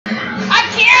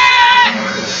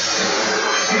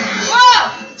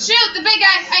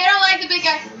guy! I don't like the big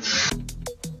guy!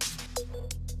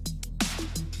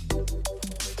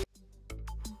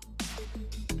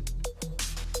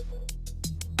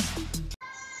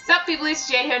 Sup people, it's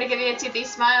Jade here to give you a toothy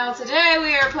smile. Today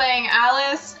we are playing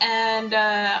Alice, and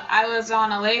I was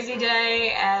on a lazy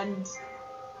day, and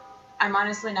I'm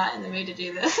honestly not in the mood to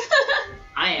do this.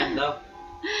 I am, though.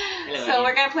 Hello, so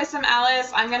we're gonna play some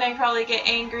Alice. I'm gonna probably get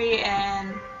angry,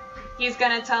 and he's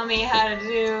gonna tell me how to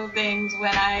do things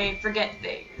when I forget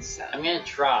things. So. I'm gonna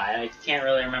try. I can't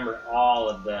really remember all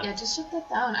of the... Yeah, just shut that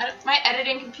down. My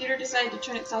editing computer decided to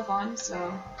turn itself on,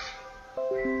 so...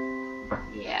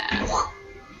 Yeah.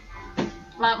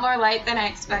 A lot more light than I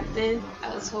expected.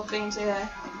 I was hoping to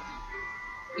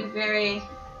be very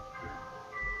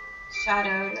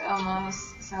shadowed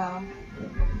almost, so...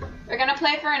 We're gonna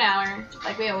play for an hour,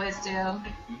 like we always do.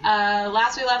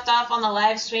 Last we left off on the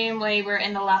live stream, we were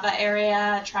in the lava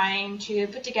area trying to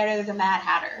put together the Mad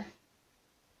Hatter.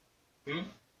 Hmm?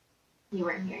 You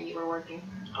weren't here, you were working.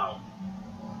 Oh.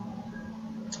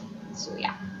 So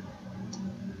yeah.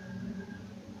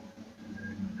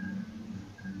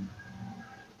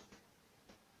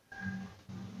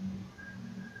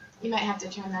 You might have to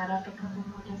turn that up a couple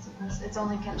more decibels. It's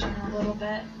only catching a little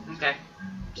bit. Okay.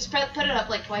 Just put it up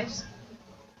like twice.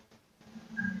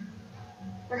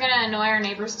 We're gonna annoy our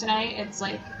neighbors tonight. It's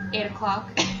like 8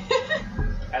 o'clock.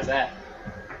 How's that?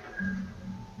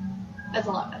 That's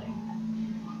a lot better.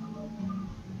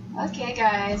 Okay,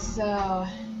 guys, so...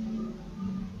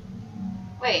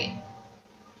 Wait.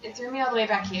 It threw me all the way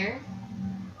back here?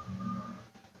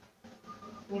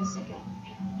 Wait a second.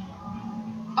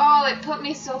 Oh, it put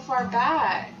me so far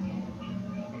back.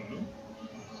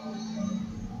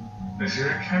 The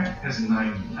cat has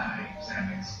 9 lives,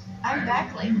 Alex. I'm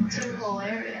back like 2 whole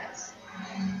areas.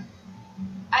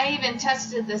 I even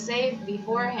tested the save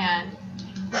beforehand.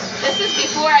 This is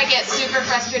before I get super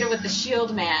frustrated with the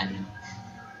shield man.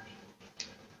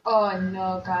 Oh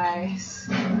no, guys.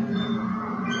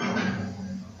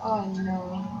 Oh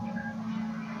no.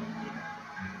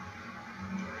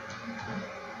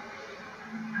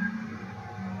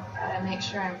 Gotta make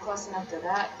sure I'm close enough to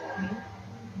that thing.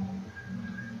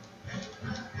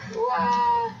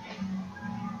 Wow.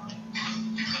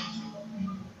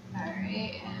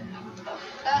 Alright, and up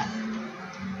that.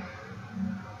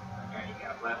 Alright, you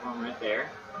got a platform right there.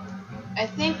 I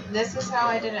think this is how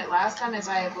I did it last time, is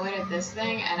I avoided this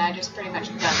thing, and I just pretty much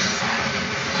done this side.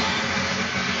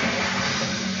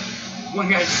 One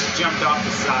guy just jumped off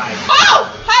the side. Oh!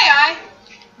 Hi,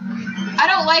 I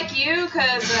don't like you,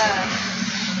 cause,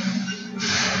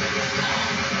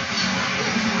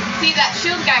 see that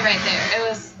shield guy right there, it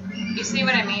was... You see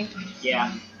what I mean?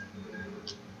 Yeah.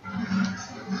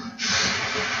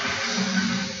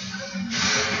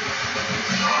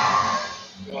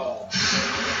 Whoa.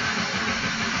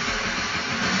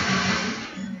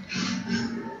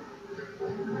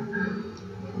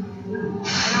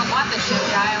 I don't want the shield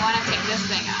guy, I want to take this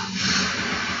thing out.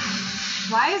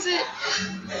 Why is it...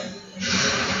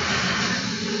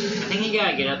 I think you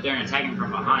gotta get up there and attack him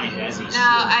from behind as he's... No,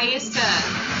 I used to...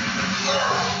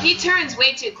 He turns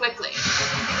way too quickly.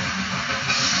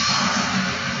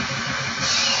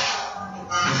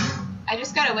 I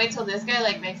just gotta wait till this guy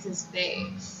like makes his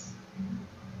face,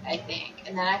 I think,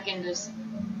 and then I can just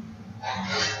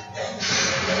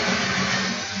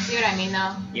see what I mean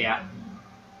though? Yeah.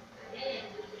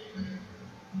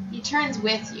 He turns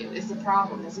with you is the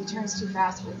problem, is he turns too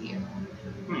fast with you.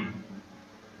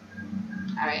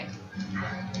 Alright.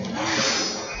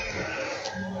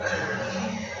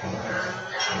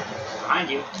 Behind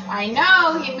you. I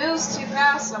know, he moves too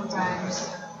fast sometimes.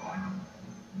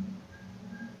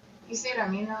 You see what I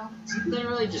mean though? Is he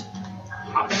literally just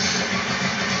hopping?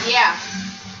 Yeah.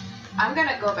 I'm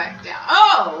gonna go back down.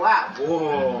 Oh, wow.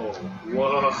 Whoa.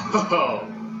 Whoa.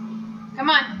 Come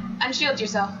on, unshield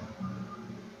yourself.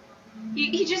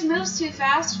 He just moves too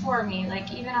fast for me,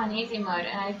 like even on easy mode,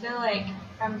 and I feel like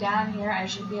from down here I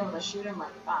should be able to shoot him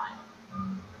like fine.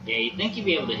 Yeah, you'd think you'd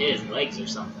be able to hit his legs or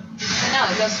something. But no,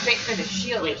 it goes straight for the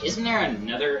shield. Wait, isn't there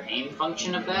another aim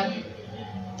function of that?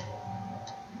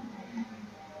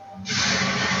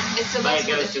 It's But supposed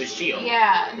it goes to his shield.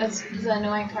 Yeah, that's the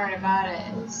annoying part about it.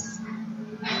 Is...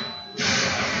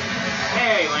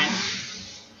 There he went.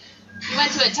 He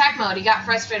went to attack mode, he got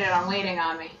frustrated on waiting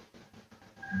on me.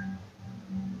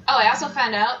 Oh, I also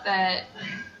found out that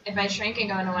if I shrink and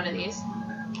go into one of these...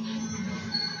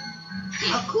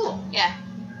 Oh, cool. Yeah.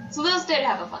 So those did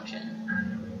have a function.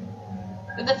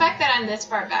 But the fact that I'm this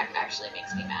far back actually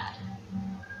makes me mad.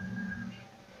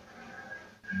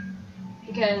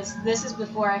 Because this is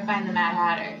before I find the Mad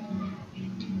Hatter.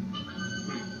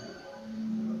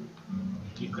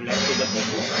 collected the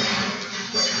bubbles.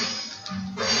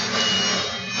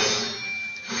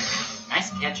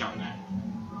 Nice catch on that.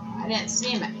 I didn't see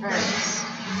him at first.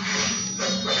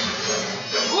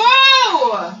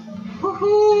 Whoa!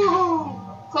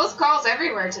 Woohoo! Close calls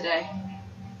everywhere today.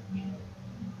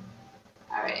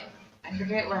 Alright. I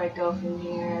forget where I go from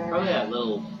here. Probably that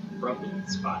little broken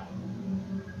spot.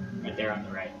 Right there on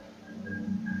the right.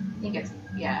 I think it's,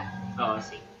 yeah. Oh, I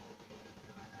see.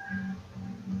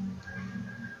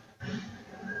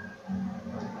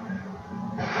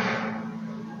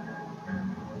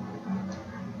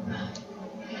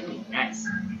 Nice.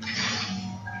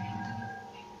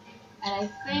 And I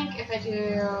think if I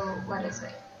do, what is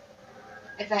it?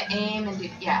 If I aim and do,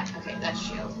 yeah, okay, that's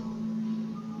shield.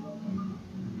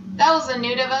 That was a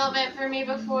new development for me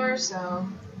before, so.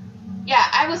 Yeah,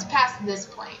 I was past this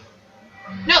point.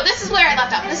 No, this is where I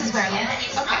left off. This is where I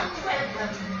left off. Okay.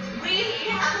 We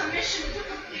have a mission to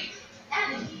complete,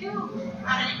 and you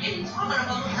are an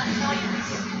intolerable annoyance.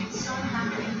 So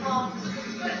happy thought,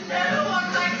 but no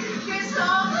one likes to kiss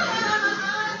off.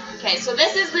 Okay, so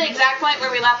this is the exact point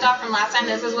where we left off from last time.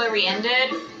 This is where we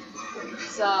ended.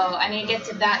 So I need to get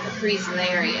to that to freeze the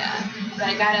area. But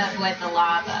I gotta avoid the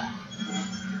lava.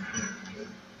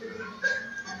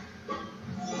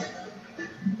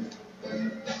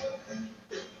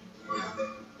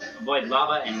 Avoid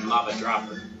lava and lava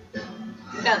dropper.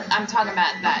 No, I'm talking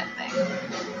about that thing.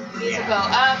 These will go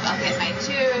up, I'll get my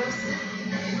tooth.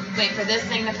 Wait for this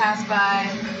thing to pass by.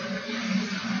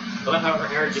 I love how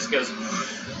her just goes.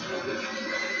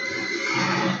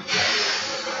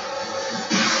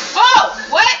 Oh!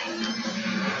 What?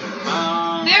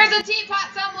 There's There's a teapot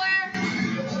somewhere!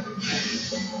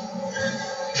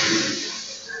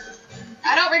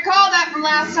 I don't recall that from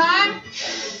last time.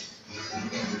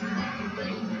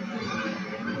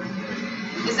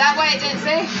 Is that why it didn't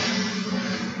say?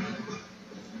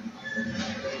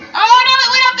 Oh no, it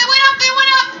went up, it went up, it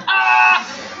went up! Ah!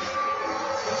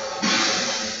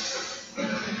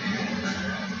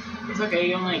 It's okay,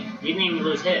 you didn't even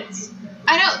lose hits.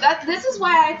 I know, this is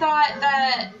why I thought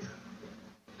that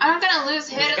I'm not gonna lose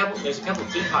hit. There's a couple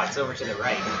teapots over to the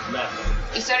right,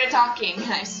 left. You started talking,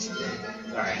 nice.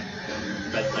 Sorry.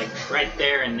 But like right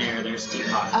there and there's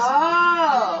teapots.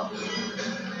 Oh!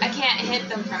 I can't hit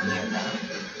them from here though.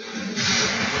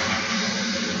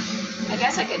 I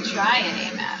guess I could try and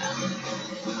aim at them.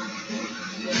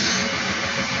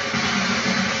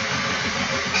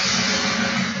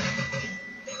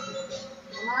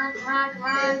 Come on, come on, come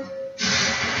on.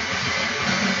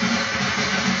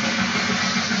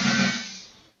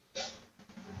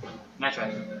 Nice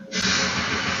try.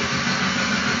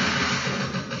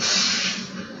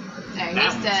 There,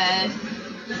 he's dead.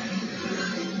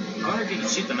 I wonder if you can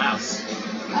shoot the mouse.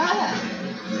 Ah.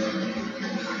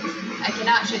 I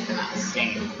cannot shoot the mouse.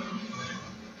 Dang it.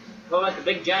 What about the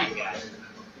big giant guy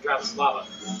who drops lava?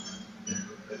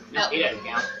 No, he doesn't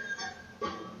count.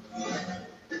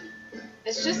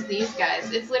 It's just these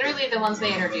guys. It's literally the ones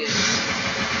they introduced.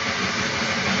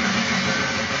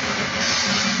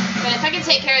 But if I can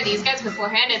take care of these guys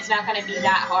beforehand, it's not going to be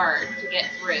that hard to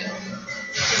get through.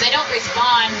 Because they don't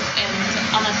respawn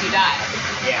unless you die.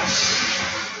 Yeah.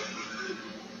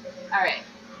 Alright.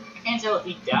 I can't tell if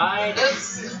he died.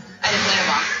 Oops. I didn't play it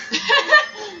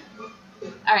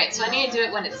wrong. Alright, so I need to do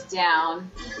it when it's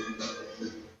down.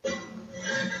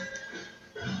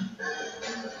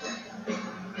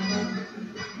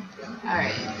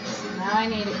 Alright, so now I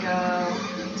need to go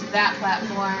to that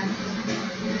platform.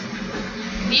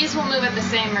 These will move at the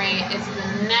same rate. It's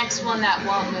the next one that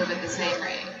won't move at the same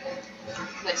rate.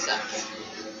 Which sucks.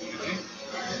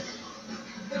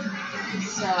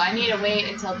 So I need to wait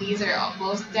until these are all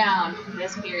both down for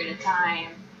this period of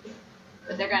time.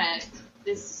 But they're gonna,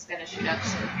 this is gonna shoot up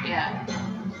soon, yeah.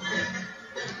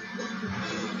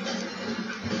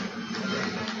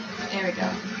 There we go.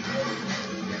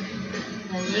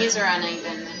 And then these are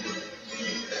uneven.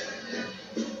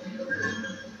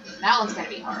 That one's gonna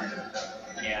be hard.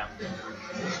 Yeah.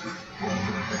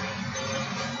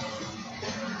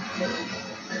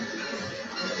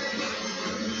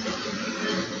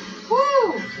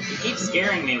 Woo! You keep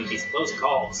scaring me with these close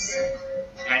calls.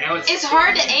 And I know It's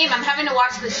hard to aim. I'm having to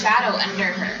watch the shadow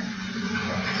under her.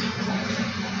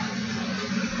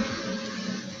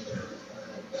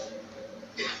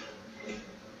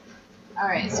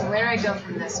 Alright, so where do I go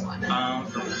from this one?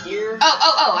 From here.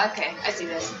 Oh, okay. I see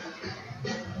this.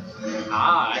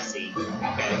 Ah, I see.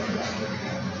 Okay.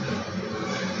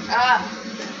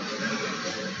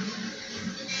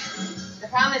 The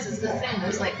problem is this thing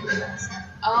looks like this.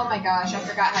 Oh my gosh, I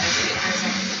forgot how to shoot for a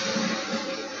second.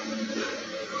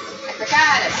 I forgot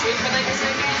how to shoot for like a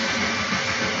second.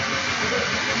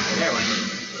 There we go.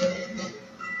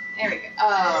 There we go.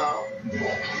 Oh.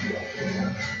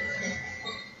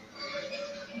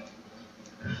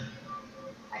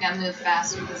 I gotta move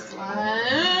fast with this one.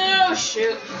 Oh,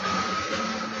 shoot.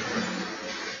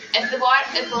 If the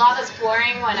lava's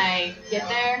pouring when I get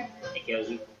there, It kills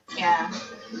you. yeah.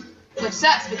 Which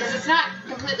sucks because it's not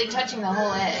completely touching the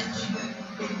whole edge.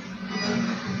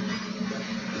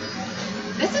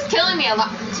 This is killing me a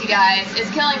lot, you guys.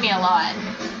 It's killing me a lot.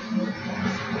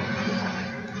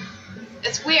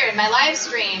 It's weird. My live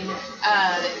stream,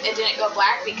 it didn't go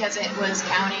black because it was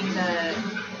counting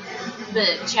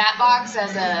the chat box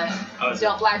as a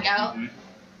don't black out. Mm-hmm.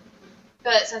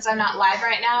 But since I'm not live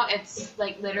right now, it's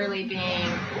like literally being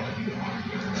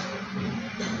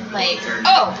like,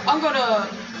 oh, I'm gonna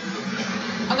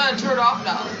turn it off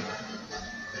now.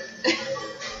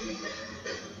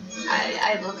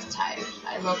 I look tired.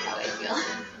 I look how I feel.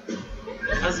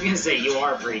 I was gonna say, you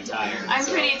are pretty tired. I'm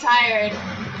pretty tired.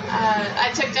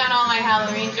 I took down all my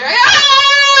Halloween jewelry.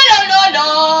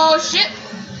 No, shit.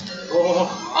 Oh.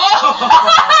 Oh.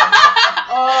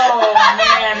 Oh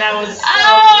man, that was so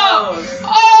close.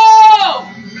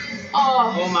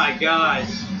 Oh my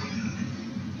gosh.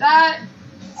 That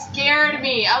scared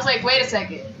me. I was like, wait a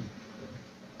second.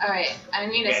 Alright, I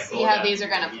need to see how these are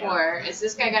gonna pour. Is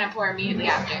this guy gonna pour immediately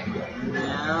after?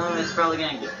 No, it's probably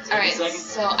gonna take Alright, a second.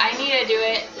 so I need to do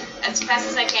it as fast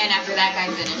as I can after that guy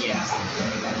finishes. Yeah.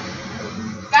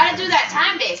 Gotta do that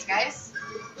time base, guys.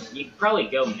 You could probably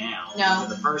go now. No. To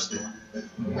the first one.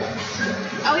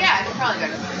 Oh yeah, I could probably go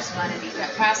to the first one and be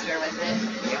faster with it.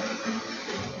 Yep.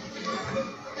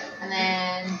 And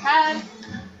then pad.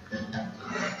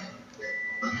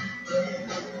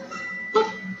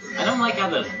 I don't like how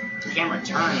the camera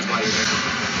turns while you're...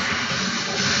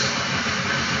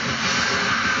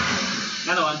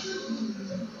 Another one.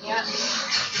 Yep.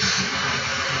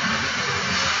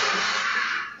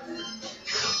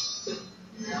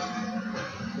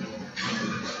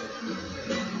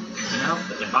 You know,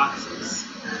 but they're boxes.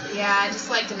 Yeah, I just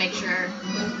like to make sure.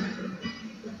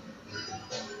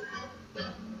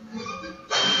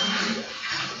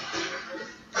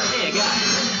 Hey, I got it.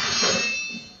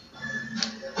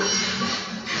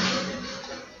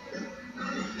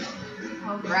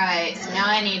 Alright, so now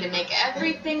I need to make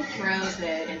everything frozen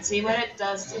and see what it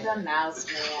does to the mouse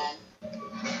man.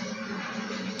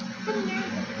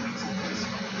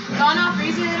 Go on,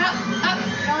 freeze it up.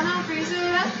 Go on, freeze it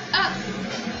up.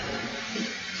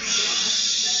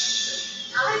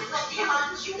 I thought you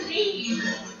aren't you leave.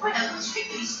 Well,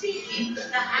 strictly speaking,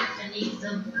 the actor needs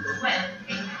them. Well,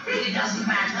 it really doesn't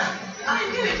matter.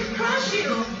 I'm going to crush you.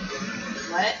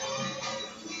 What?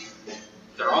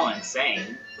 They're all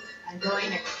insane. I'm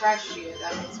going to crush you.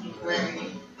 That makes me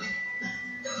worried.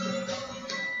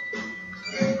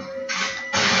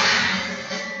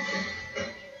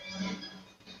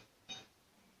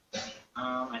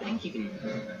 I think you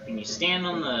can you stand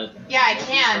on the... Yeah, I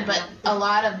can, but a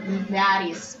lot of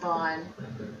baddies spawn.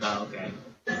 Oh, okay.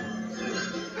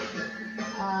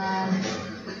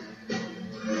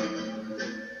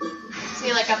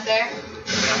 See, like up there?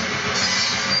 Yep.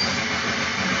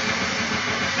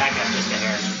 Back up just a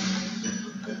hair.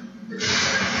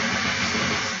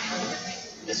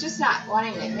 It's just not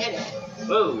wanting to hit it.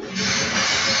 Whoa.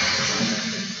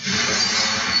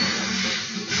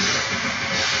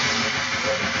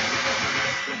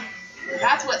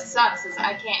 That's what sucks, is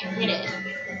I can't hit it.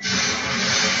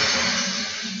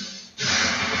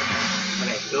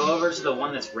 Okay, go over to the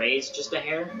one that's raised just a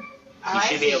hair. Oh, You I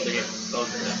should be able see. to hit both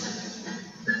of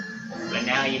them. But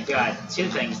now you've got two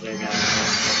things that are going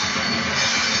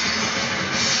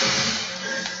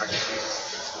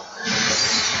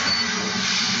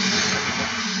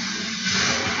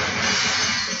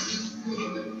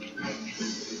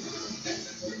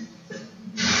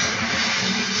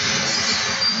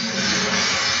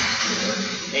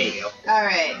There you go.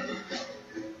 Alright.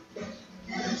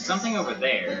 There's something over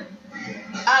there.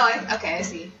 Oh, okay, I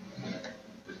see.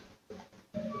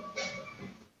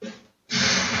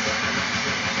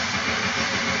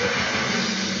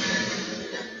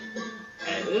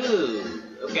 Ooh,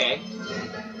 okay.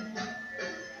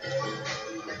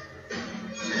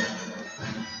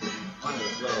 One of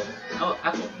those little... Oh,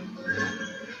 apple.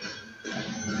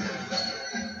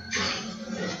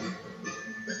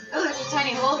 Oh, there's a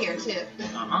tiny hole here, too.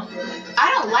 Uh-huh. I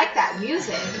don't like that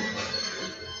music.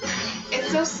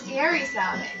 It's so scary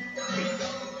sounding.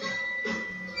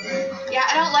 Yeah,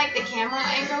 I don't like the camera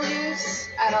angle use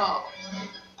at all.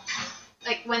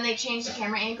 Like, when they change the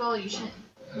camera angle, you shouldn't...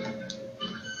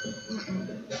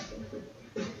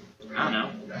 I don't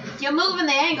know. You're moving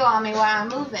the angle on me while I'm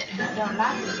moving, and I don't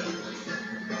like it.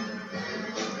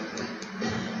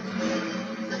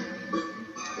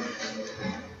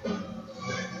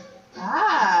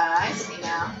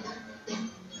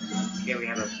 Okay, we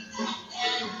have a...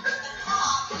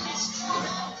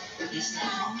 It's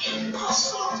now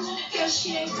impossible to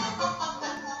negotiate.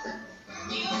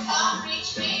 You can't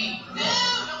reach me. No,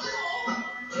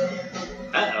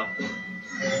 Uh-oh.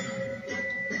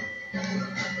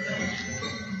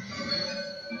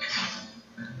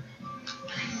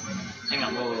 Hang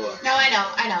on, whoa. No,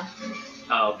 I know.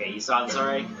 Oh, okay, you saw this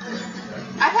already?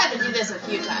 I've had to do this a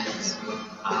few times.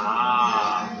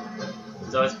 Ah.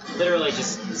 So it's literally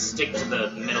just stick to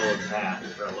the middle of the path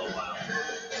for a little while.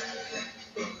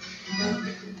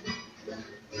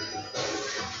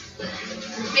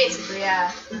 Basically,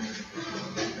 yeah.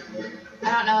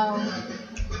 I don't know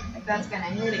if that's gonna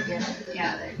hit again.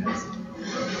 Yeah, there it goes.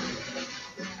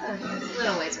 It's a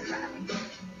little ways in front of me.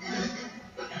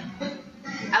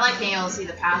 I like being able to see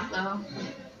the path, though.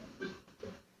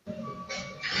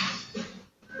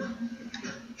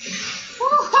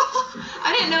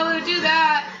 I didn't know it would do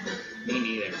that. Me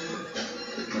neither.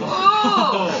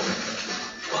 Whoa!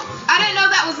 I didn't know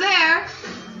that was there.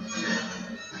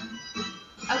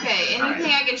 Okay,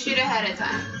 anything I can shoot ahead of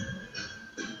time.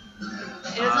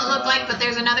 It doesn't look like, but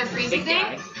there's another freezing thing.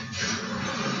 Guy.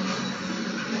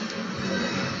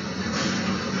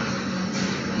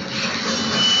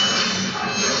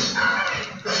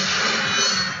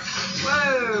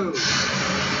 Whoa!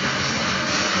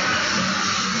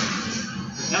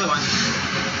 Another one.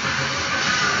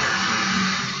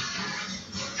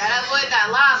 Gotta avoid that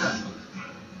lava.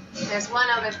 There's one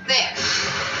over there.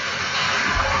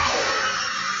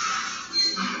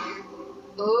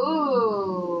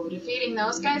 Ooh, defeating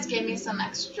those guys gave me some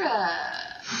extra.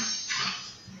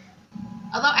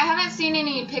 Although I haven't seen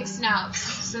any pig snouts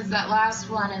since that last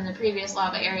one in the previous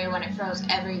lava area when it froze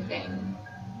everything.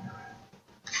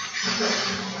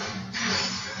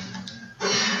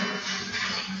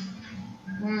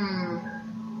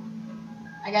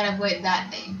 I gotta avoid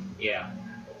that thing. Yeah.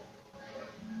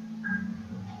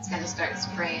 It's gonna start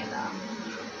spraying them.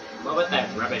 What about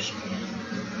that rubbish can?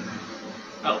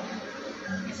 Oh,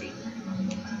 I see.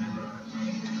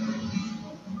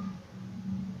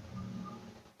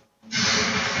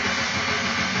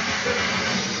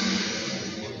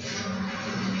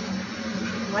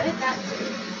 What did that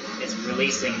do? It's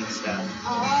releasing stuff.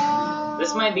 Oh.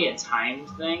 This might be a timed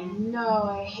thing. No,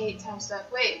 I hate time stuff.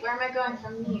 Wait, where am I going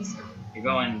from these? You're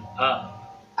going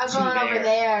up. I'm to going over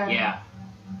there. Yeah.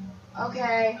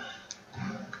 Okay.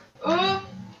 Ooh.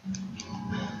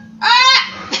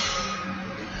 Ah!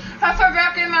 How far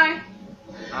back am I?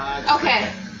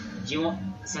 Okay. Do you want,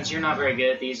 since you're not very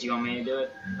good at these, do you want me to do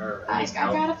it? Or at I least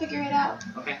help? gotta figure it out.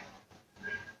 Okay.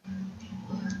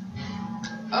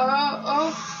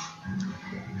 Oh.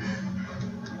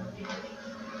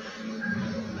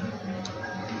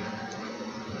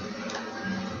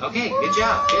 Okay, good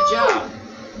job, good job.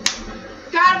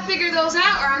 Gotta figure those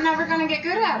out or I'm never gonna get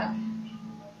good at them.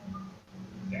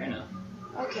 Fair enough.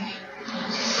 Okay.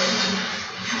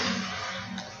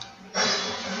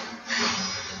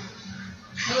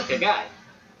 Hey, look, a guy.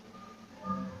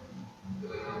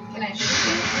 Can I shoot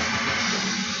you?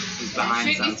 He's Can I behind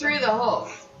shoot something. you through the hole?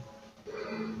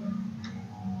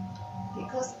 Get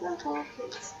close to the hole,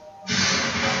 please.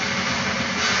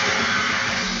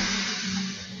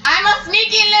 I'm a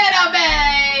sneaky little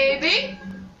baby!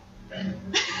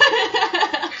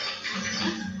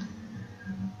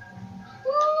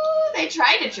 Ooh, they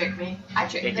tried to trick me. I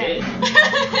tricked They them.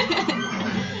 did.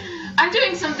 I'm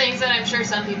doing some things that I'm sure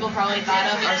some people probably thought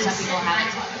of or some people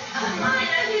haven't thought of. A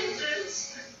minor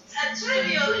hindrance. A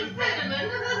trivial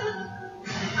impediment.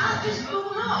 I'll just move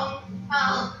along.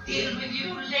 I'll deal with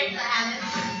you later,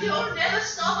 Alice. You'll never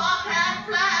stop our bad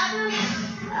plan.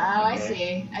 Oh, I Okay.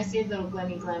 see. I see little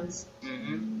glimmy glims.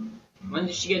 Mm-hmm. When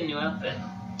did she get a new outfit?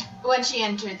 When she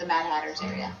entered the Mad Hatter's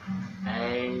area.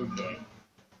 Okay.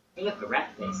 Hey, look, a rat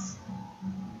face.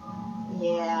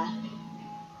 Yeah.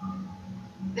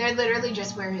 They're literally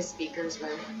just where his speakers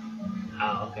were.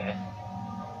 Oh, okay.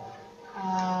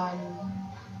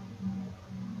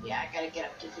 Yeah, I gotta get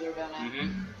up to here, don't I?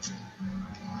 Mm-hmm.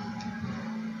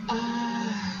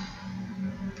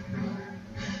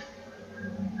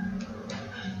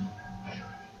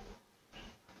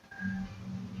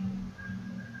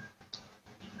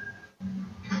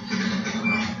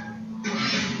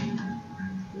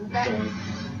 Okay.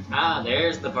 Ah,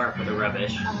 there's the part for the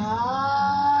rubbish.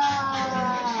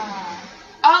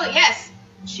 Oh, yes!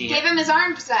 She Gave him his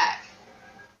arms back.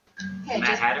 Okay,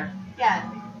 Mad Hatter? yeah,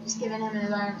 just giving him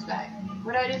his arms back.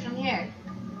 What do I do from here?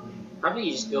 Probably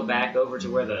you just go back over to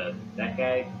where that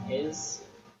guy is.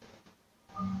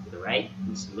 To the right,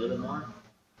 just a little bit more.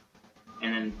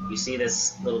 And then you see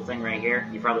this little thing right here.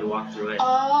 You probably walk through it.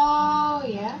 Oh,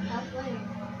 yeah, probably.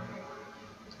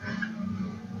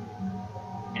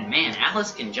 Man,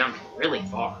 Alice can jump really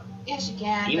far. Yeah, she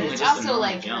can, Even but with it's just a also normal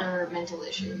like jump. her mental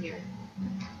issue here.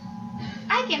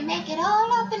 I can make it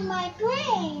all up in my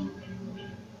brain.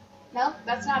 Nope,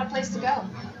 that's not a place to go.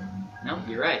 No,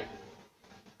 you're right.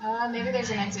 Maybe there's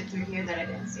an exit through here that I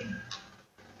didn't see.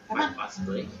 Come Quite on.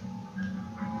 possibly.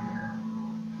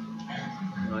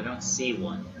 No, I don't see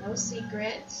one. No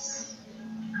secrets.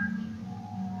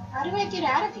 How do I get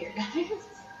out of here, guys?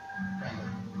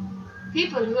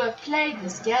 People who have played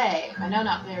this game, I know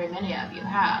not very many of you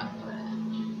have, but...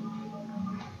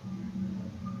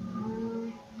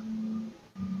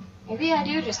 maybe I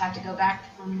do just have to go back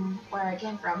from where I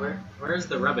came from. Where does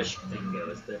the rubbish thing go?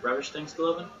 Is the rubbish thing still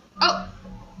open? Oh!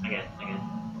 I get it.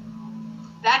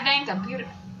 That dang computer.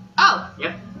 Oh!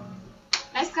 Yep.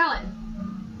 Nice going.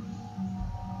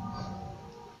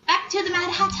 Back to the Mad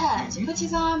Hatter to put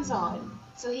his arms on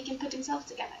so he can put himself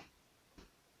together.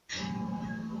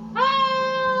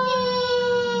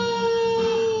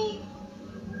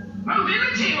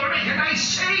 Mobility will make a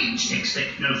nice change.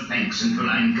 Expect no thanks until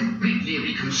I'm completely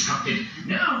reconstructed.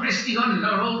 No resting on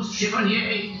laurels,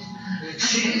 chiffonniers,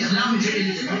 chaise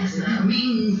lounges,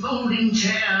 mean folding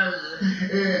chairs,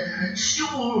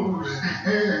 stools.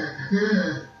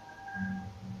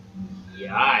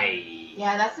 Yikes.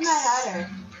 Yeah, that's the Mad Hatter.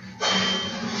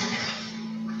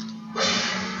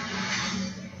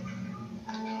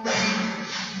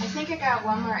 I think I got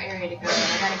one more area to go, but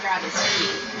I gotta grab his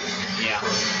key. Yeah,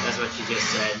 that's what she just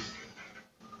said.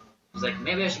 I was like,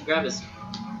 maybe I should grab his key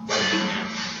now.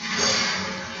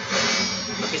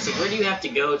 Okay, so where do you have to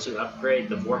go to upgrade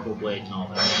the Vorpal Blade and all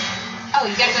that? Oh,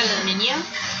 you gotta go to the menu?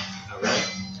 Oh, really?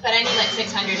 But I need like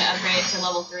 600 to upgrade it to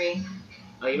level 3.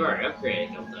 Oh, you already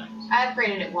upgraded a couple times. I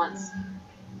upgraded it once.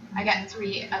 I got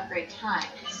 3 upgrade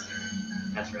times.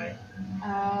 That's right.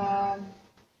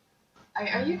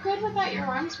 Are you good without your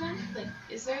arms, man? Like,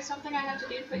 is there something I have to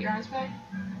do to put your arms back?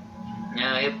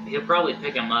 No, he'll probably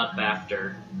pick him up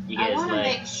after you get I his want to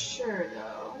leg. make sure,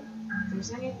 though. If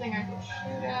there's anything I can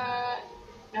shoot at...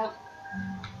 Nope.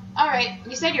 Alright,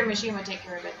 you said your machine would take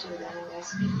care of it too, then,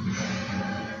 anyways.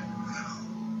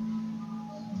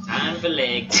 Time for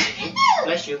legs.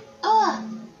 Bless you. Ugh!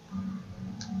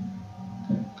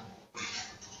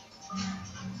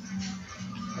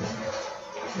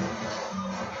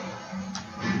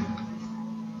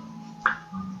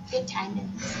 Good timing.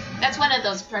 That's one of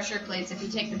those pressure plates. If you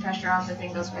take the pressure off, the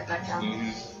thing goes right back down.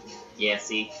 Mm-hmm. Yeah,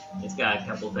 see, it's got a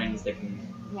couple things that can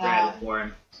Yeah. grab it for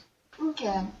him.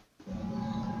 Okay.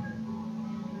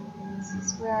 This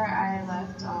is where I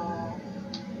left off.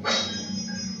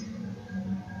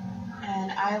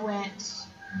 And I went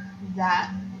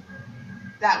that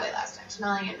way last time,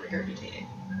 smelling and regurgitating.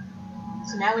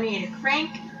 So now we need to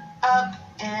crank up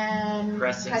and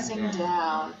pressing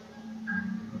down.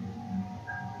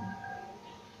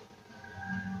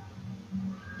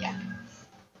 Yeah.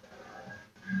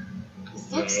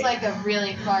 This looks Okay. like a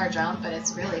really far jump, but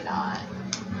it's really not.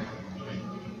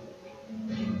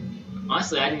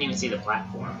 Honestly, I didn't even see the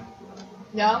platform.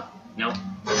 No? Nope.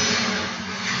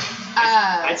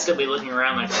 I'd still be looking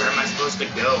around like, where am I supposed to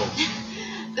go?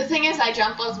 The thing is, I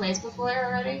jumped both ways before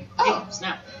already. Oh! Hey,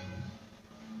 snap.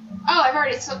 Oh,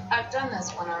 I've done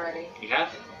this one already. You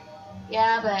have?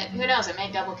 Yeah, but who knows? It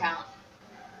may double count.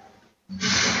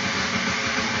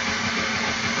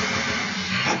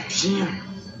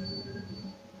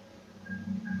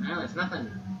 No, there's nothing.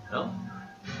 Oh.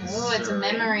 Oh, it's a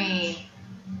Syringe. memory.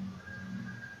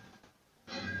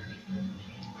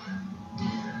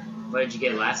 What did you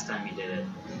get last time you did it?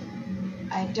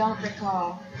 I don't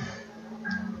recall.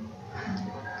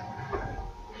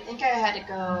 I think I had to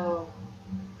go...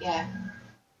 Yeah.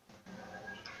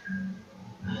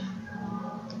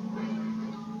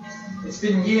 It's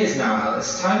been years now,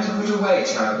 Alice. Time to put away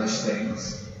childish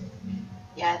things.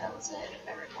 Yeah, that was it, if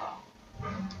I recall.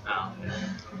 Oh, okay.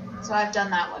 So I've done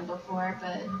that one before,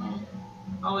 but... eh.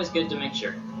 Always good to make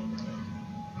sure.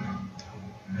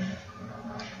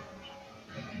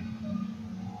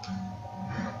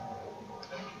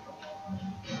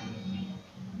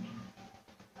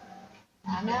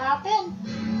 I'm gonna hop in.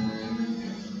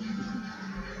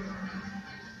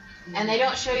 And they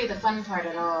don't show you the fun part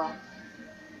at all.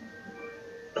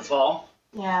 The fall?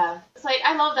 Yeah. It's like,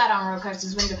 I love that on roller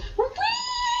coasters when you go...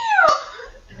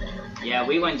 Yeah,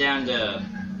 we went down to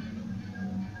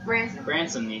Branson.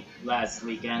 Branson last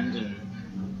weekend, and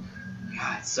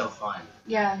God, it's so fun.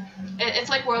 Yeah. It's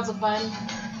like Worlds of Fun,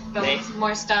 but with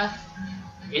more stuff.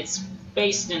 It's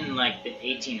based in like the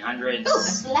 1800s. Ooh, a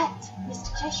select,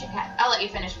 Mr. Cheshire Cat. I'll let you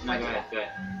finish before No, I go do ahead, that. go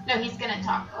ahead. No, he's gonna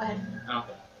talk. Go ahead.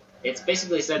 Okay. It's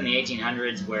basically set in the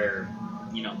 1800s where,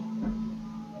 you know,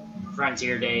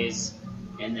 frontier days,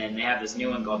 And then they have this new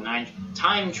one called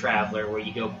Time Traveler, where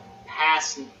you go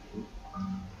past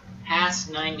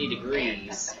 90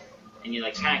 degrees, and you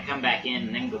like kind of come back in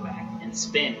and then go back and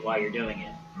spin while you're doing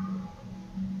it.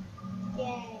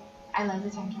 Yay! I love the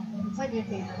time travel. It's like my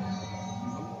favorite.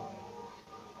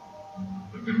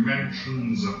 The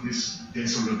dimensions of this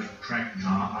desolate tract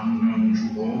are unknown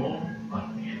to all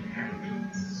but the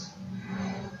inhabitants.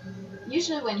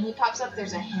 Usually when he pops up,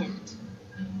 there's a hint.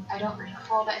 I don't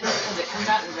recall that hint because it comes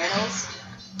out in riddles.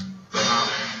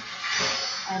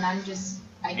 And I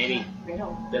Maybe. can't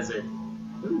riddle. Does it?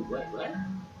 Ooh, what?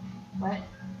 What?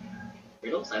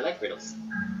 Riddles? I like riddles.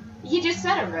 He just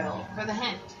said a riddle for the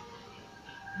hint.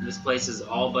 This place is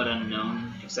all but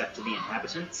unknown except to the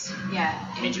inhabitants. Yeah.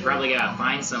 It means you probably gotta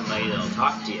find somebody that'll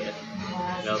talk to you.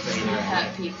 Yeah, They'll tell you the right cut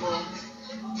way. people.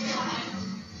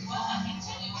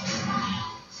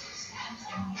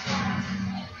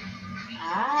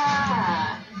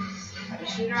 Ah. Gotta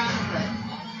shoot her on the foot.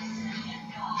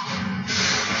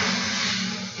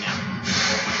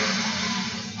 Yeah.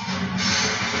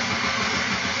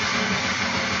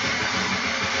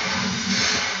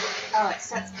 Oh, it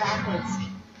sets backwards.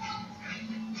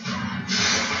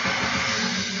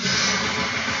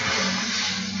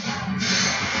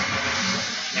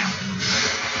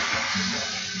 Now.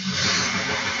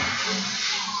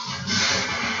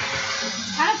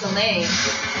 It's kind of delayed.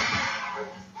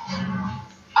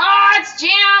 Oh, it's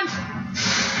jammed!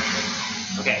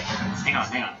 Okay, hang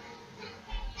on.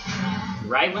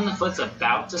 Right when the foot's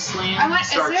about to slam, Is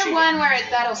start there shooting. one where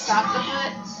that'll stop the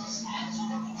foot?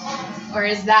 Or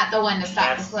is that the one to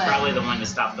stop That's the foot? probably the one to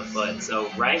stop the foot. So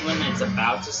right when it's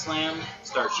about to slam,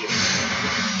 start shooting.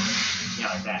 Yeah,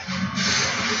 like that.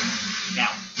 Now.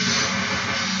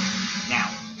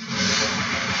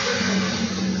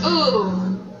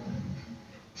 Ooh.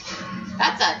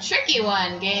 That's a tricky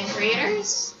one, game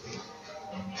creators.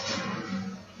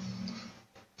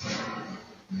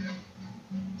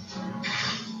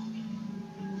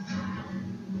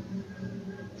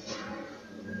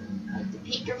 Like to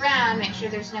peek around, make sure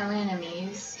there's no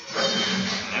enemies.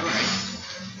 Alright.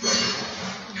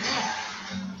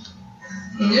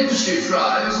 The industry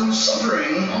thrives on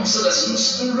suffering,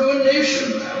 obsolescence, and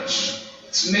ruination, Alice.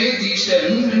 It's made the East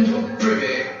End into a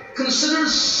privy. Consider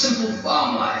simple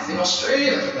farm life in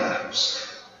Australia, perhaps.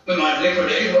 We might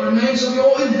liquidate what remains of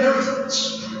your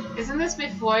inheritance. Isn't this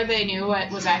before they knew what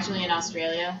was actually in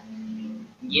Australia?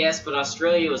 Yes, but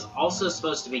Australia was also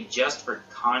supposed to be just for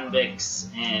convicts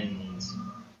and,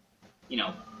 you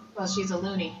know, Well, she's a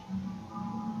loony.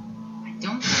 I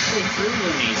don't think they grew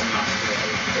loonies in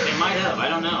Australia. They might have, I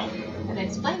don't know. It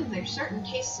explains there's certain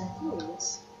tastes in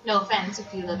foods. No offense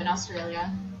if you live in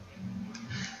Australia.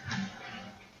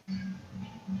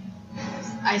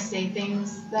 I say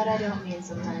things that I don't mean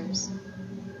sometimes.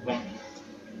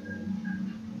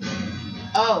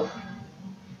 Oh.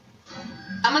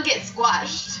 I'm gonna get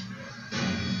squashed.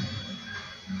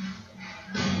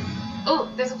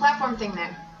 Oh, there's a platform thing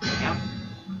there. Yeah,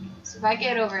 So if I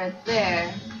get over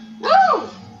there. Woo!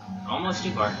 almost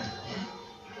too far.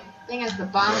 Thing is, the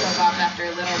bomb goes off after a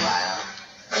little while.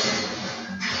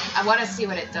 I want to see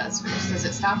what it does first. Does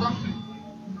it stop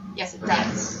them? Yes, it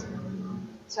does.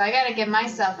 So I gotta give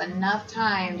myself enough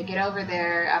time to get over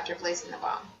there after placing the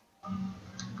bomb.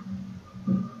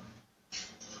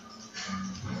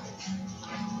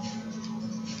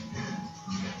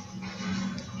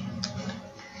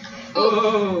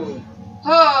 Oh!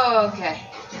 Oh, okay.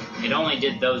 It only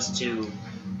did those two.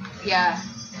 Yeah.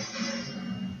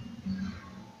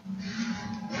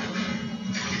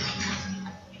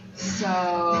 So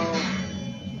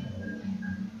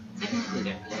Technically,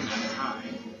 there isn't enough time.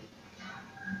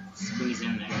 Squeeze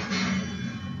in there.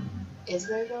 is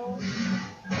there though?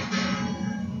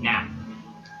 Now.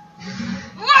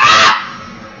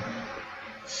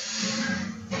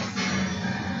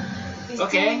 These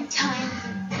Okay. dang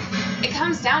times. It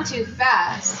comes down too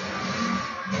fast.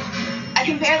 I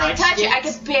can barely touch it. I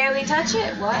can barely touch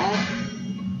it. What?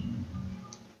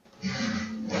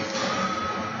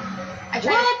 I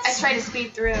tried to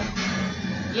speed through.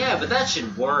 Yeah, but that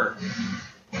should work.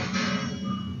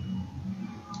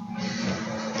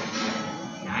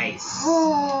 Nice.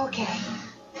 Okay.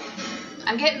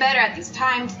 I'm getting better at these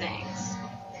timed things.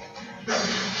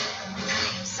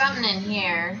 Something in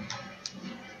here.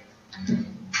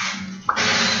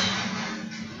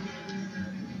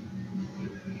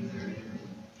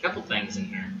 Couple things in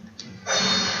here.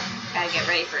 Gotta get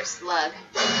ready for a slug.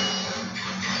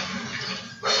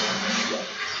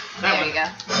 That There one. you go.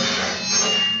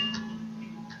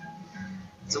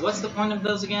 So what's the point of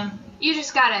those again? You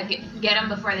just gotta get them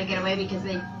before they get away because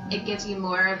they it gives you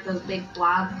more of those big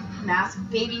blob mask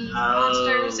baby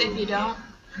monsters if you don't.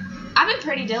 I've been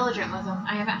pretty diligent with them.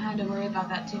 I haven't had to worry about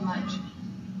that too much.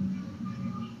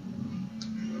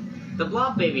 The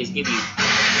blob babies give you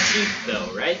teeth,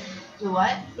 though, right? Do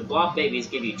what? The blob babies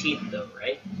give you teeth, though,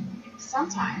 right?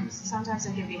 Sometimes. Sometimes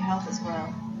they give you health as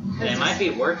well. And it might be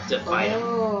worth to fight them.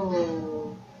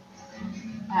 Oh.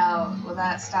 Oh, will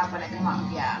that stop when it come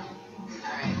up? Yeah.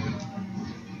 Alright.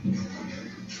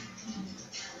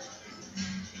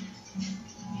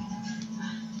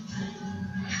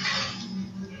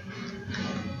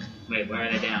 Wait, where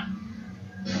are they down?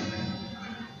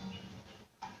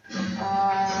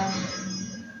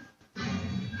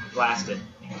 Blasted.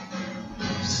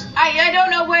 I don't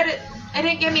know where to... It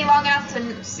didn't give me long enough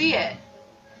to see it.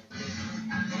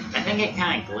 I think it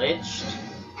kind of glitched.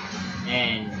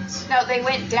 And... No, they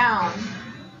went down.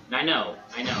 I know.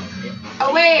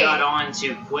 Oh, wait! It got on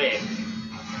too quick.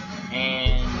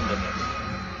 And... Okay.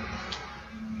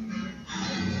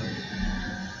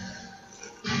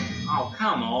 Oh,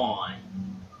 come on.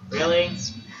 Really?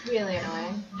 It's really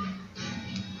annoying.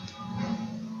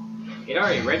 It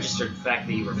already registered the fact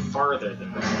that you were farther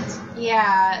than that.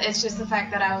 Yeah, it's just the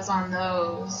fact that I was on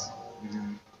those.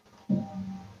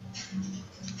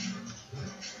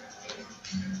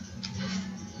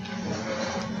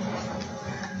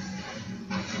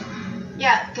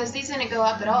 Yeah, because these didn't go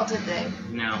up at all, did they?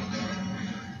 No.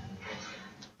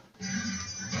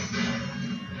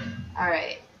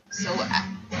 Alright, so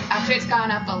after it's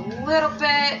gone up a little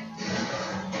bit...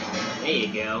 There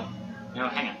you go. No,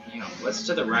 hang on. What's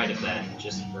to the right of that,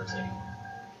 just for a second?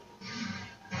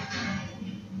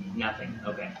 Nothing.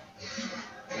 Okay.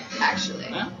 Actually.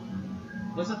 Well,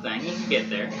 there's a thing. You can get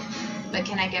there. But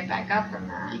can I get back up from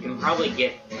that? You can probably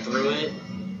get through it.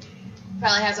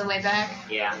 Probably has a way back.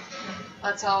 Yeah.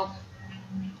 Let's hope.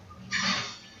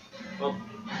 Well,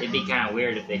 it'd be kind of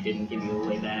weird if they didn't give you a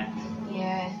way back.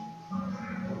 Yeah.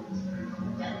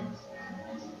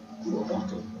 Ooh, a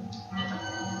bottle.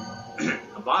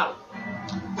 A bottle.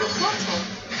 Bottle.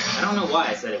 I don't know why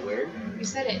I said it weird. You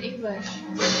said it in English.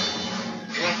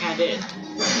 Yeah, I kind of did.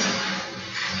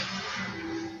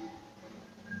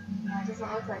 Yeah, it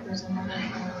doesn't look like there's another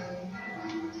way.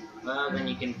 Well, then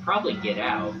you can probably get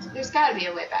out. There's got to be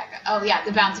a way back. Oh, yeah,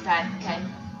 the bouncy pad. Okay.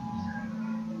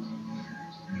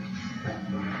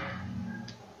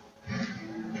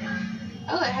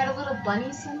 Oh, it had a little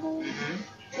bunny symbol.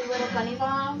 The little bunny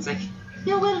bomb. It's like,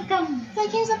 You're welcome. It's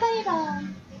like, here's a bunny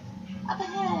bomb. Up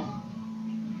ahead.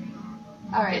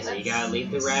 Alright, okay, so you gotta leave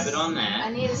the rabbit on that.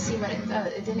 I need to see what it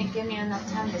does. It didn't give me enough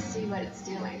time to see what it's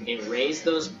doing. It raised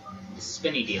those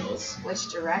spinny deals.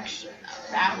 Which direction,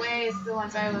 though? That way is the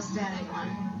ones I was standing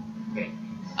on. Okay.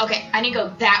 Okay, I need to go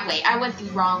that way. I went the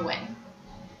wrong way.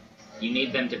 You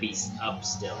need them to be up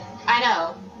still. I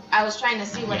know. I was trying to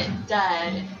see what it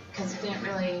did, because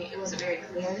it wasn't very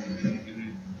clear.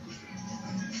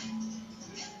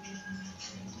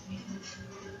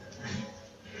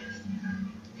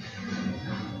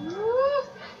 Woo.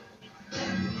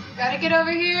 Gotta get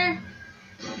over here.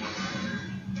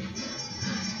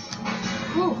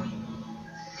 Whew.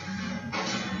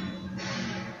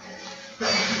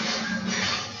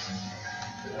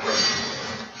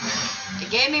 It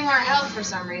gave me more health for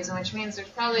some reason, which means there's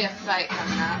probably a fight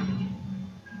coming up.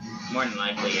 More than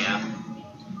likely, yeah.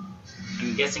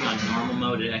 I'm guessing on normal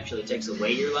mode it actually takes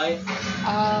away your life.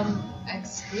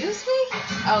 Excuse me?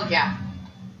 Oh, yeah.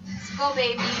 Let's go,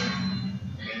 baby.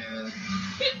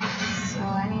 So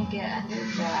I need to get under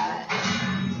that.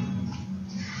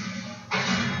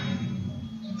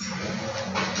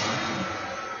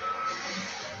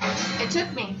 It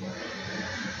took me.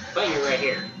 But you're right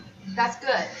here. That's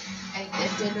good.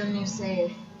 It did a new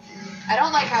save. I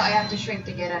don't like how I have to shrink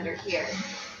to get under here.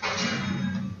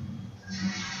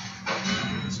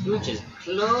 Scooch as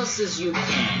close as you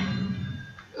can.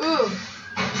 Ooh.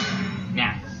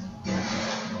 Now.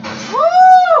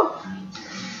 Woo!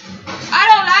 I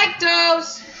don't like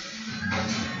those.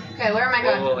 Okay, where am I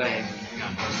going? Whoa, hey. Hang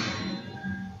on.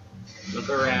 Look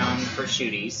around for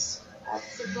shooties.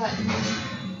 That's the button.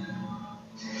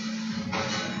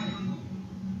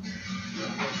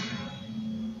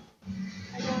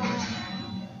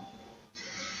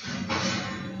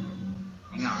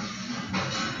 Hang on.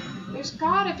 There's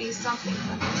gotta be something.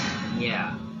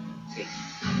 Yeah. Okay.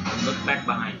 Look back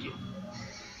behind you.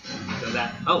 So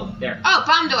that. Oh, there. Oh,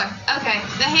 bomb door. Okay,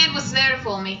 the hand was there to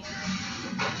fool me.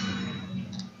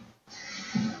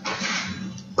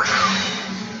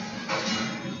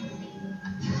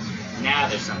 Now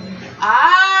there's something there.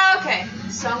 Ah, okay.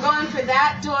 So I'm going for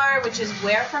that door, which is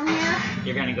where from here?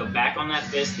 You're gonna go back on that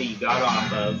fist that you got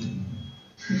off of,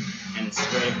 and went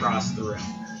straight across the room.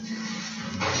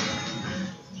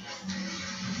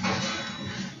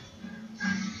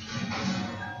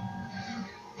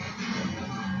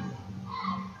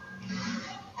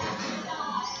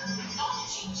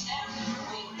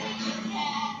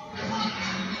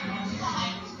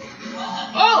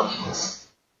 Oh!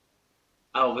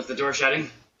 Oh, was the door shutting?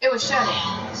 It was shutting.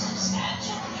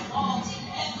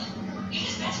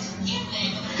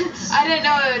 I didn't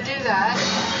know it would do that.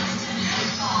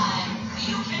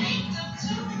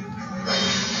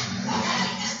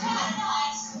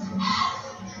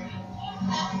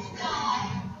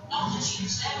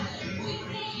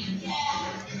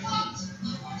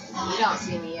 You don't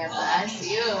see me yet, but I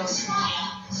see you.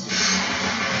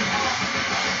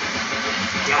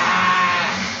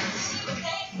 Ah!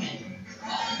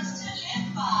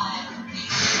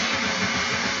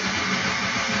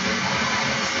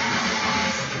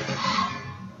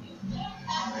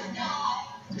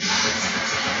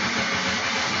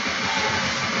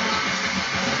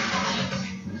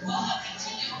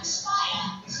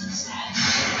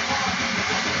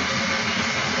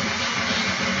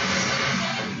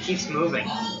 Keeps moving.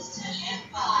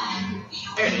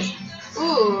 There it is.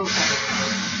 Ooh.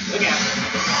 Look out.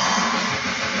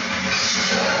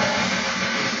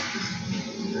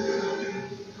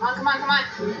 Come on, come on, come on.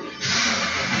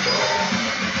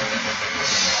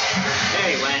 There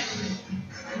he went.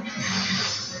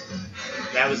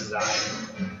 That was his eye.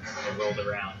 It rolled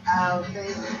around. Oh,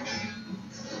 baby.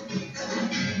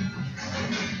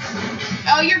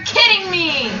 Oh, you're kidding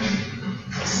me!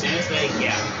 As soon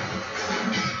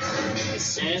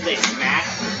as they smack,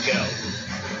 go.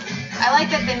 I like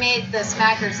that they made the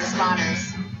smackers the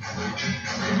spawners.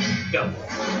 Go.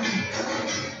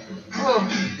 Ooh.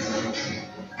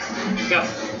 Go.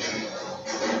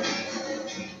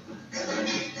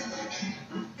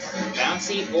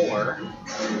 Bouncy or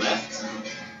left.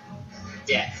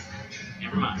 Death.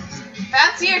 Never mind.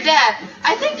 Bouncy or death?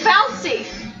 I think bouncy.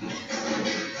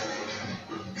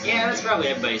 Yeah, that's probably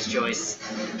everybody's choice.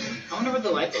 I wonder what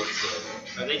the light bulbs do.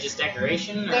 Are they just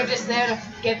decoration? Or? They're just there to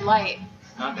give light.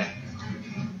 Okay.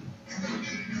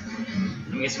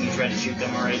 I'm guessing you tried to shoot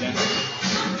them already then?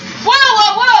 Whoa,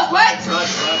 whoa, whoa, what? Slug.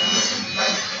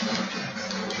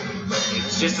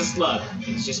 It's just a slug.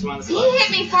 It's just one He slug.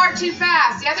 hit me far too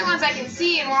fast. The other ones I can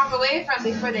see and walk away from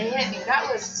before they hit me. That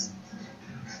was...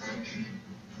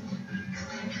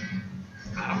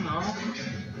 I don't know.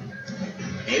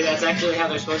 Maybe that's actually how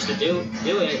they're supposed to do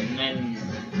it, and then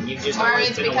you've just Or always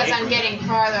it's been because away I'm from getting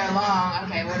farther along.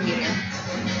 Okay, what do you do?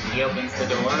 He opens the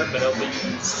door, but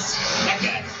opens that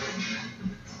guy.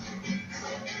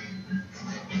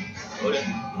 Hold it.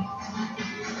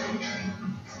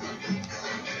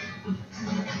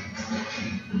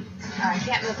 Oh, I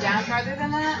can't move down farther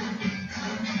than that?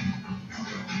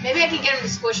 Maybe I can get him to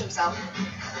squish himself.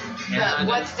 Yeah, But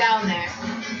what's down there?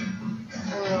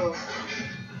 Oh.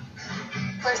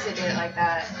 Of course they did it like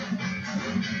that.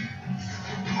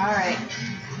 Alright.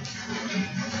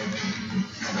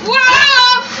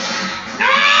 Whoa!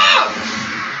 No!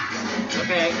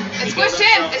 Okay. It he squished killed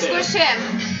him! himself It too. squished him!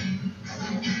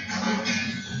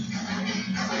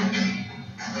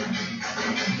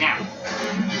 Now.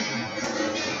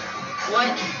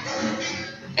 What?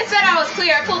 It said I was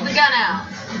clear. I pulled the gun out.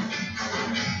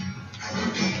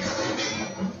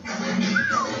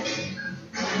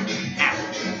 Now.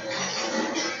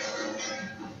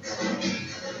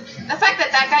 The fact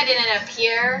that that guy didn't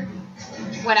appear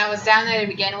when I was down there to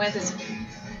begin with is...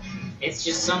 It's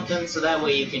just something so that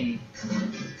way you can...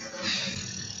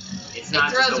 It's It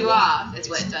not just throws a you walk. off, is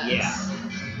what it does. Yeah.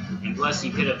 And plus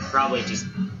you could have probably just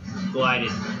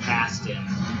glided past him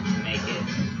to make it.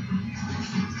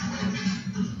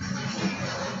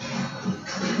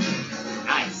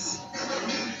 Nice.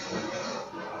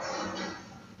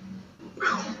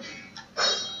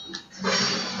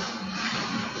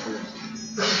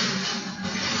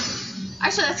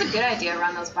 Actually, that's a good idea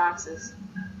around those boxes.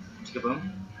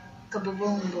 Chicka-boom.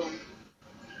 Kaboom boom.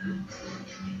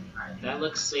 Alright, that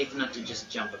looks safe enough to just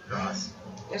jump across.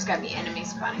 There's gotta be enemies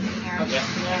spawning in here. Okay.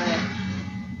 Yeah.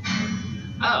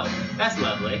 Oh, that's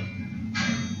lovely.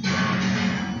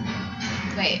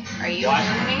 Wait, are you What?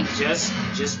 an enemy? Just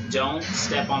don't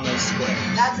step on those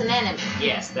squares. That's an enemy.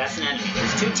 Yes, that's an enemy.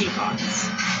 There's 2 teapots.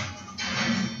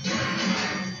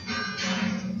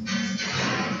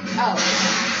 Oh.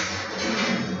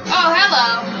 Oh, hello.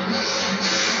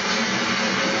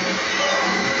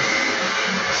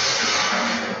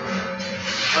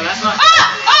 Oh, that's not.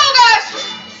 Ah! Oh gosh!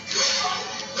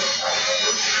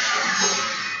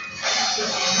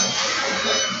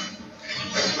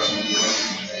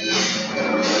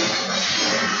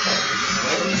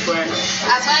 Away from the square.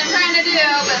 trying to do,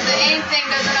 but the aim thing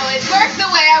doesn't always work the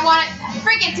way I want it.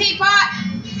 Freaking teapot!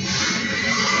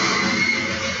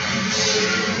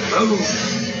 Boom.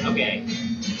 Okay.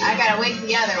 I gotta wake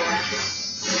the other one.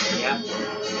 Yep.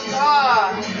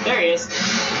 Oh. There he is.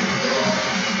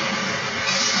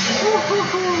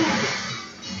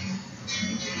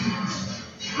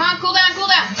 Come on, cool down, cool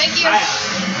down. Thank you. Fire.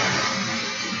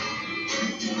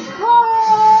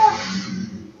 Oh.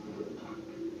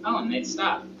 Oh, and they'd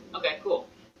stop. Okay, cool.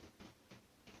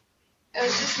 It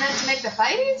was just meant to make the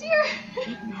fight easier?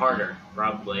 Harder,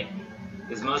 probably.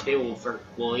 Because most people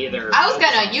will either... I was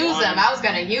gonna use them. I was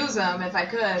gonna use them if I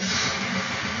could.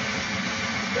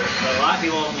 A lot of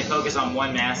people only focus on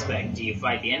one aspect. Do you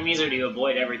fight the enemies or do you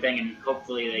avoid everything and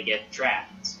hopefully they get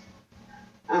trapped?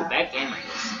 Ooh, bad camera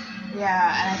angles.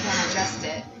 Yeah, and I can't adjust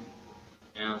it.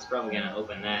 Now it's probably gonna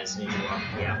open that as soon as you walk.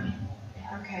 Yeah.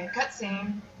 Okay,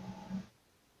 cutscene.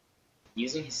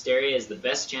 Using hysteria is the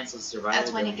best chance of survival.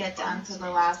 That's when you get down to the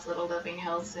last little living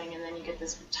hell thing, and then you get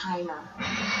this timer.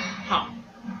 Huh.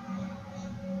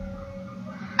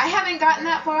 I haven't gotten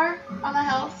that far on the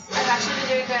health. I've actually been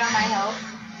doing good on my health.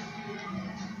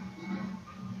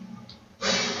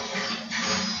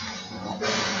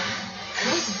 Are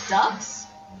those ducks?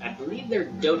 I believe they're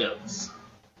dodos.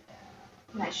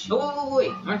 Nice. Oh,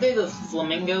 wait. Aren't they the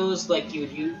flamingos like you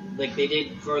would use, like they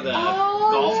did for the Oh,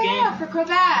 golf yeah, for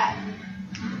crobat. game?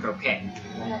 Croquet.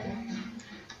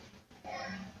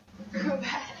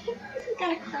 Crobat.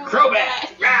 Got a crobat.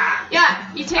 Crobat! Rah!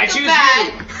 Yeah, you take I a choose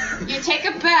bat. You take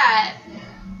a bat,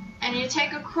 and you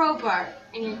take a crowbar,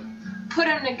 and you put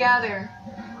them together.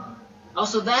 Oh,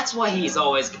 so that's why he's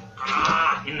always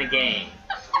in the game.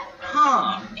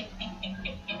 Huh.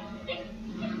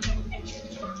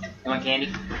 Want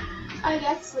candy? Oh,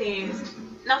 yes, please.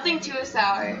 Nothing too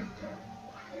sour.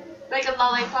 Like a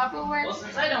lollipop will work. Well,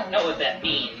 since I don't know what that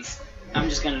means, I'm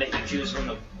just gonna let you choose from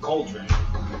the cauldron.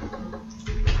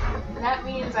 That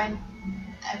means I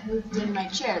moved in my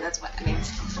chair. That's what that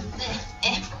means.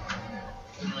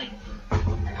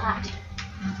 Hot.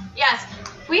 Yes,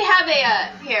 we have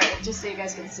a here, just so you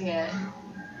guys can see it.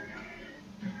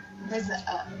 There's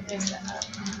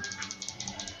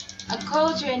a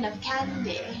cauldron of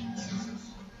candy.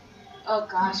 Oh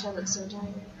gosh, I look so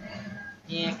tired.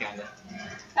 Yeah, kinda.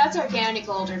 That's our candy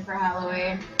cauldron for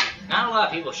Halloween. Not a lot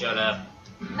of people showed up.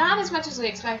 Not as much as we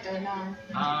expected, no.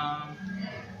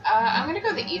 I'm gonna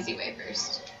go the easy way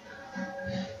first.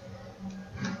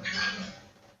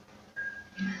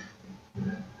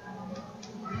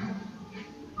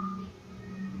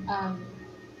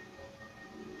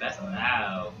 That's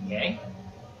okay.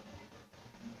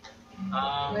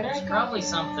 Where did I There's go? probably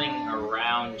something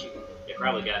around you. It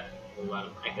probably got a lot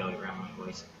of echo around my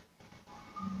voice.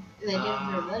 They did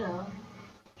for a little.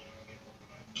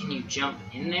 Can you jump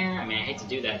in there? I mean, I hate to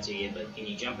do that to you, but can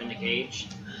you jump in the cage?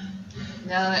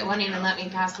 No, it won't even let me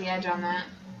pass the edge on that.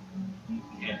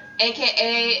 Okay.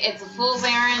 AKA, it's a fool's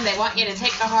errand. They want you to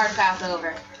take the hard path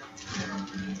over.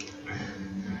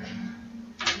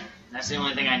 That's the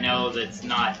only thing I know that's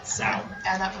not sour.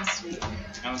 Oh, that one's sweet.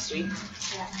 That one's sweet?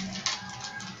 Yeah.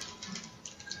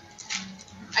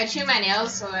 I chew my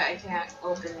nails so I can't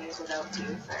open these without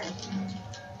teeth.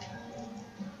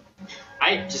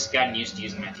 I've just gotten used to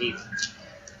using my teeth.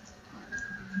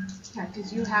 Yeah,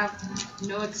 because you have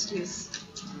no excuse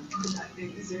to not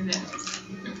use your nails.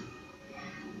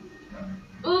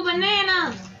 Ooh,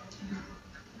 banana!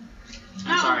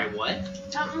 I'm sorry, what?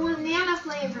 Something with banana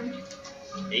flavor.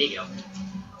 There you go.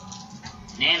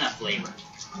 Nana flavor.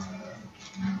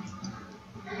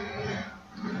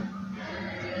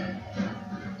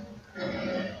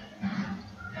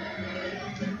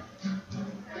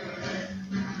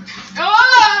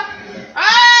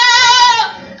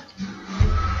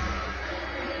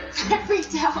 I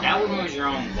freaked out. That one was your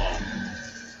own fault.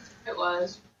 It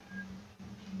was.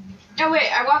 Oh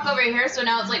wait, I walk over here, so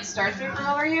now it's like starts me from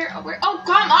over here. Oh,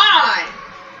 come on!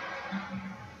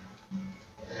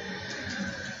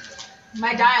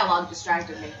 My dialogue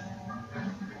distracted me.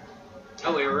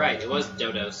 Oh, we were right. It was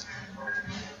dodos.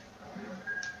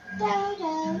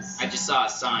 Dodos. I just saw a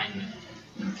sign.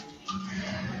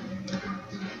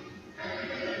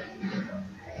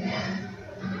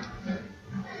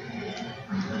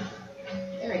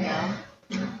 There we go.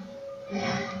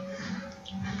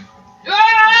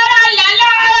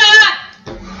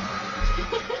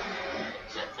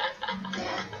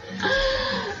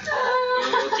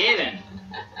 Okay then.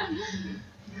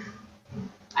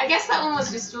 I guess that one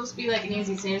was just supposed to be like an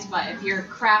easy save spot if you're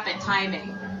crap at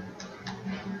timing.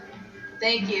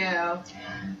 Thank you.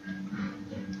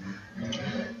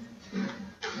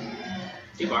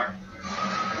 Two bar.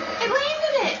 I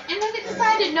landed it, and then it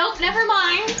decided, nope, never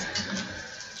mind.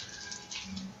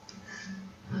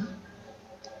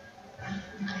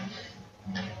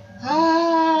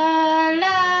 La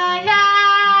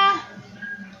la.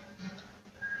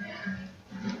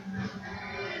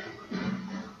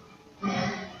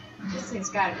 This thing's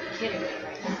gotta be kidding me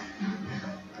right now.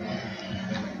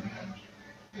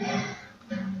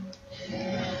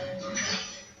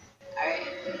 Alright.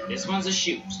 This one's a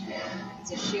shoot.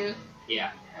 It's a shoot.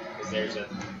 Yeah, because there's a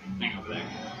thing over there.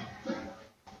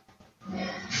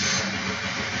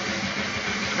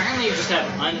 Apparently you just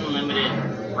have unlimited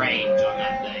range on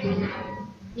that thing.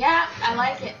 Yeah, I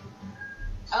like it.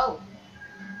 Oh.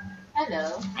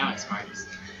 Hello. I like Smarties.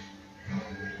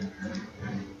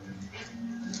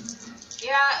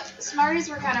 Yeah, Smarties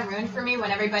were kind of ruined for me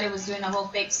when everybody was doing the whole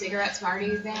fake cigarette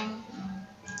Smartie thing.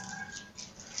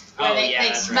 Where they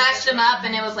that's smashed right. them up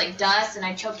and it was like dust and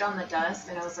I choked on the dust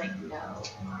and I was like, no.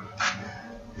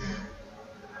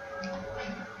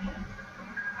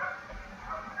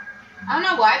 I don't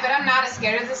know why, but I'm not as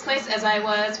scared of this place as I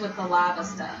was with the lava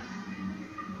stuff.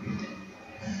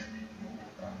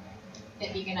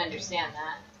 If you can understand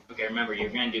that. Okay, remember, you're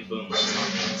gonna do boom.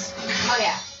 Oh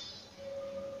yeah.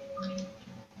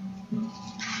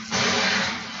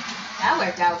 That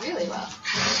worked out really well.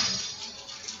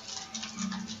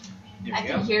 There I we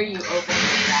can go. hear you opening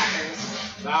the crackers.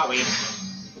 Sorry.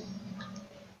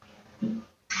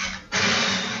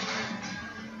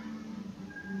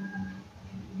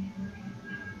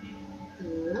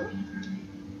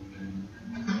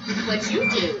 What'd you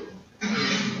do?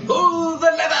 Pull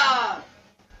the lever!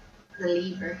 The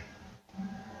lever.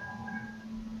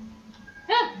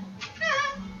 Huh.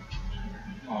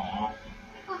 Aww.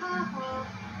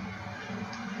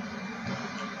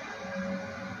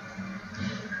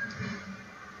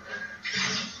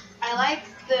 I like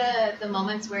the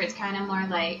moments where it's kind of more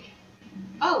like,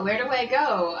 oh, where do I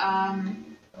go?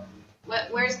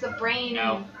 Where's the brain?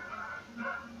 No.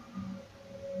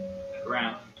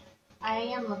 Around. I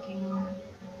am looking around.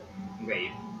 Okay,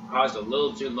 you paused a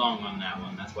little too long on that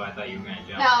one. That's why I thought you were gonna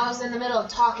jump. No, I was in the middle of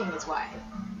talking. Is why.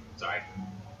 Sorry.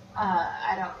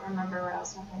 I don't remember what I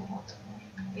was talking about.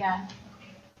 Yeah.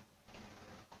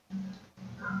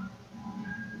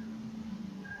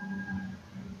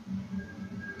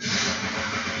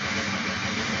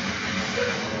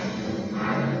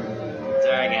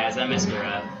 Sorry guys, I messed her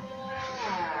up.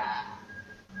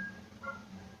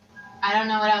 I don't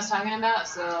know what I was talking about,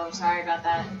 so sorry about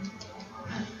that.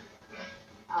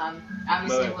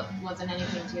 Obviously it wasn't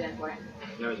anything too important.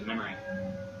 There was a memory.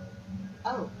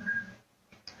 Oh.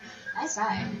 Nice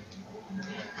eye.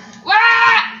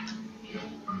 Wah!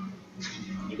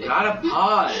 You gotta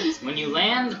pause. When you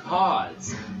land,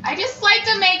 pause. I just like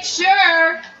to make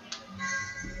sure.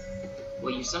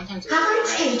 Well, you sometimes Have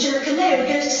its cage and the canary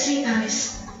goes to sleep,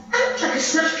 Alice. Out like a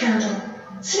snuff candle.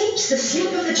 Sleep's the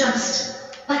sleep of the just.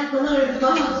 Like when they're in the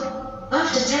bath.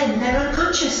 After 10, they're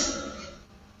unconscious.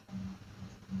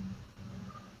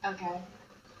 Okay.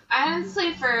 I honestly,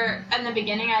 in the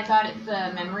beginning, I thought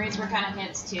the memories were kind of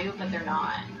hints too, but they're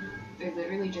not. They're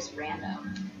literally just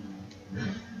random.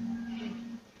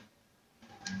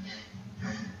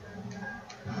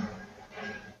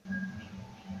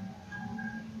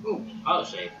 Ooh, auto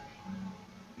save.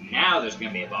 Now there's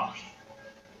gonna be a boss.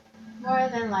 More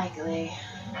than likely.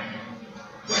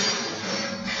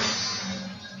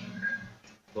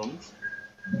 Boom.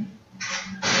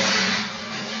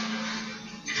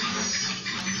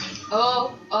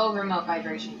 Oh, remote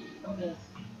vibration. Ugh.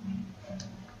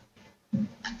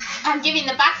 I'm giving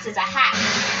the boxes a hat.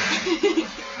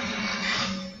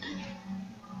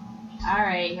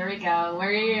 Alright, here we go. Where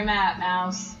are your map,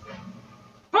 mouse?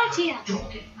 Right here.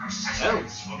 Joking for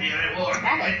sustenance will be a reward.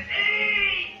 Got it.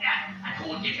 I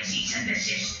told you to cease and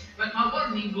desist, but my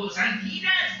warning goes unheeded.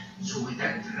 So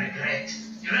without regret,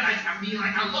 your eyes have me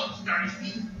like a lobster is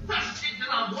being pushed into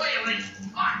the boiling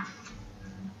pot.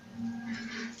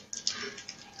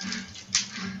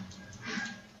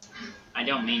 I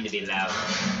don't mean to be loud.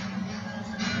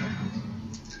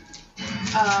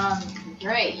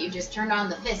 Great. You just turned on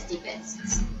the fisty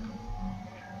fists.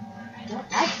 I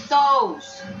don't like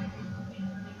those.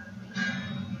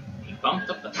 He bumped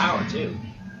up the power too.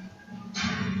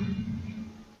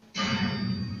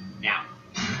 Now.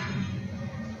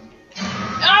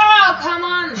 Oh, come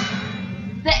on!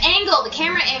 The angle, the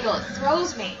camera angle, it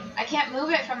throws me. I can't move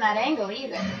it from that angle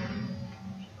either.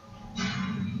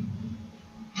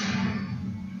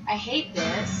 I hate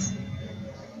this.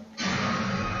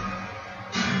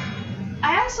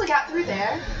 I actually got through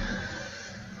there.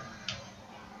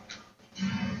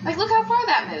 Like, look how far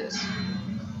that moves.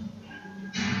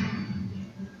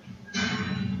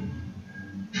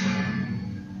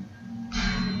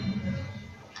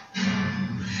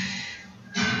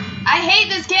 I hate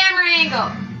this camera angle.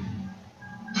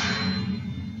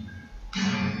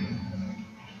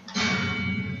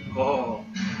 Oh.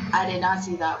 I did not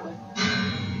see that one.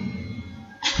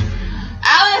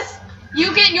 Alice,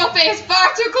 you get your face far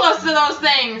too close to those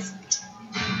things.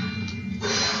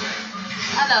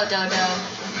 Hello, Dodo.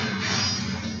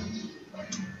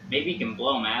 Maybe you can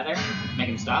blow him out of there? Make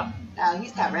him stop? Oh,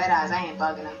 he's got red eyes. I ain't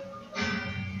bugging him.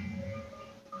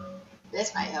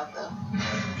 This might help, though.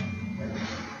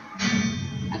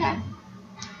 Okay.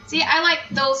 See, I like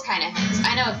those kind of things.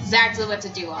 I know exactly what to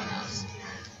do on those.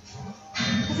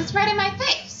 Because it's right in my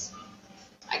face.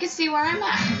 I can see where I'm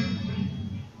at.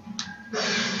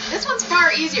 This one's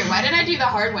far easier. Why did I do the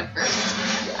hard one first?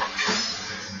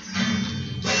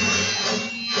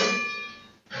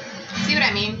 See what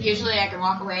I mean? Usually I can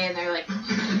walk away and they're like, you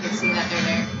can see that they're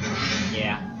there.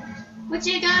 Yeah. What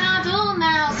you gonna do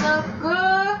now,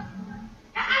 sucker?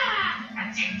 Ah,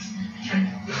 that's it. You're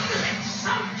good at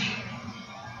something.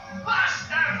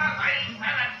 Faster, my fine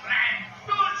pellet friend.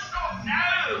 Don't stop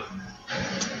now.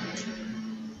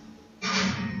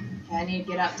 I need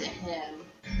to get up to him.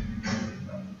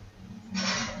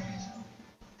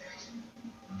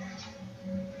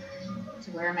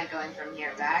 So where am I going from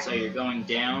here? Back? So you're going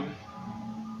down,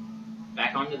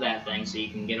 back onto that thing, so you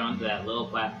can get onto that little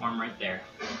platform right there.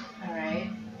 Alright.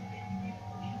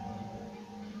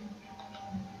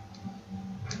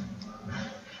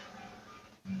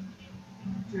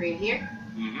 Through here?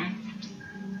 Mm-hmm.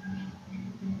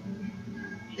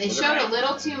 They To the showed right. a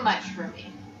little too much for me.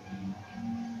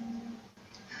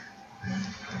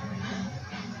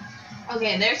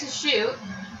 Okay, there's a chute.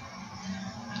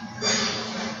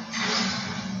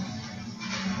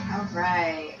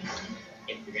 Alright.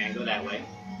 If you're gonna go that way.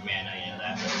 I mean, I know you know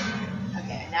that.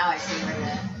 Okay, now I see where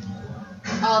the...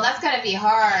 Oh, that's gonna be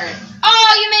hard.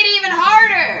 Oh, you made it even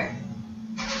harder!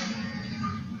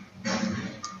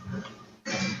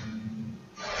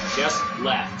 Just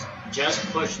left. Just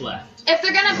push left. If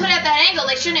they're gonna put it at that angle,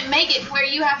 they shouldn't make it where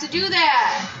you have to do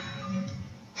that.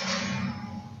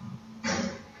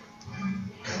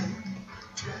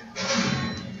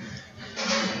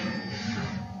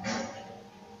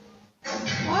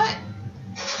 What?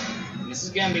 This is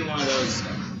gonna be one of those.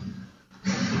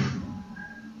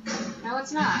 No,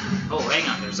 it's not. Oh, hang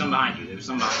on. There's some behind you. There's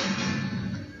some behind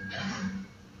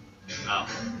you. Oh.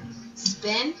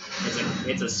 Spin?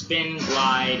 It's a spin,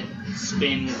 glide,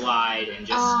 and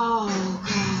just. Oh,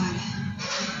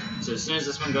 God. So as soon as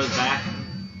this one goes back,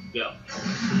 go.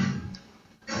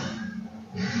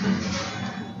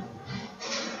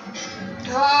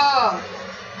 Oh.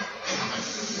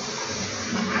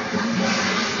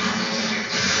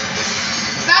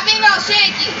 Stop being all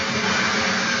shaky.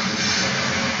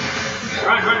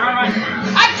 Run!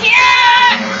 I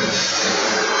can't!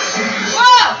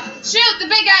 Whoa! Shoot, the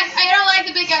big guy. I don't like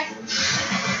the big guy.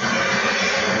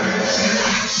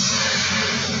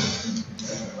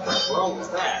 What world was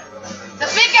that? The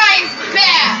big guy is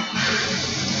bad.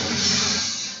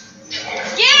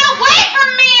 Get away from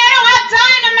me! I don't have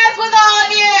time to mess with all of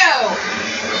you!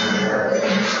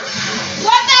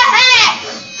 What the heck?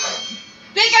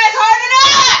 Big guy's hard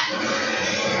enough!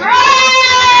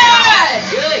 Run!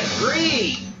 Good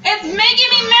grief! It's making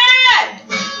me mad!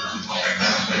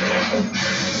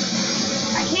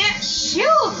 I can't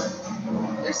shoot!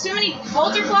 There's too many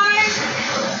butterflies.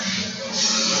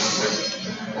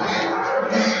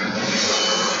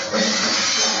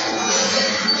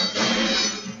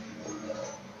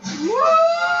 Woo!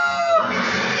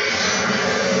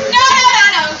 No!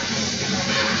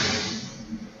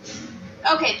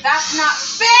 Okay, that's not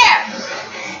fair!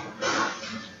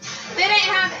 They didn't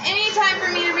have any time for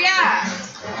me to react.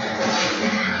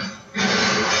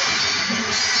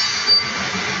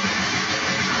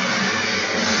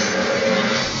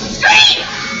 Scream!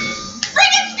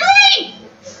 Freaking scream!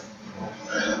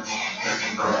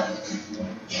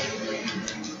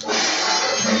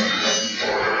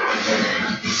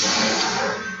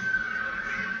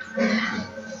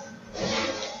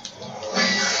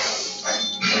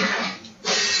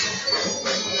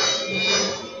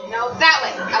 No, that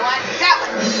way. I want that way.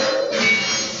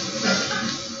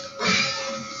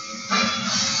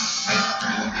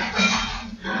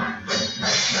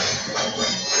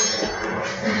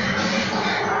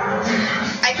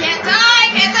 I can't die!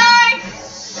 Can't die!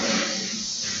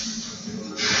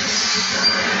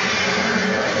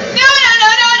 No!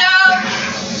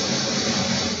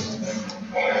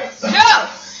 No!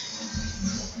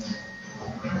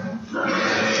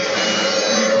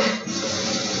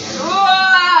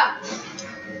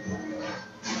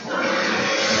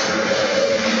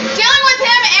 Dealing with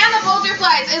him and the boulder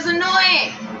flies is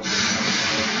annoying.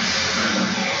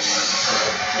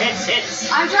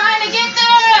 Hits. I'm trying to get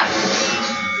there!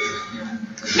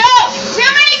 No!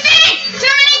 Too many things!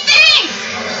 Too many things!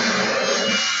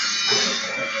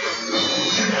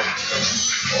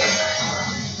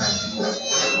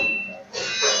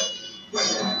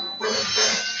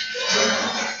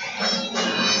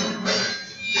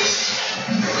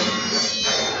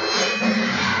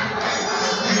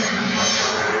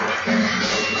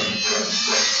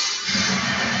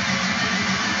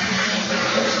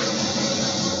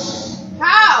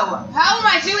 How? How am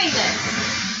I doing this?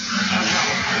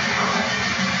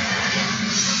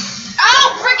 Oh,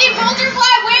 freaking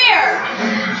butterfly, where?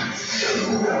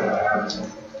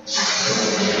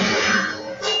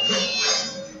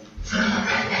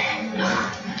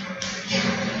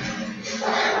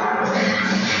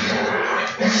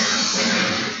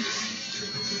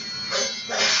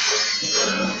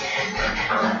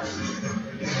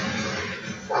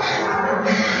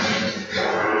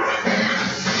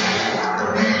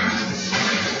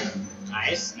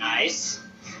 Nice.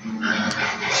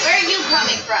 Where are you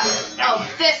coming from? Oh,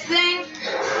 this thing?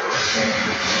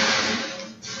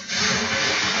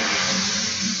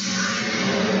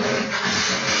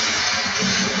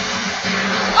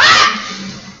 Ah!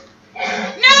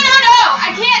 No!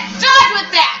 I can't dodge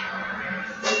with that!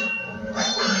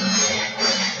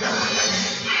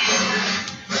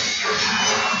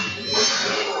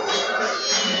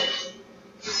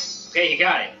 Okay, you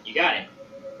got it.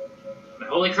 But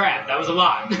holy crap, that was a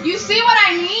lot. You see what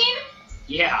I mean?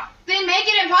 Yeah. They make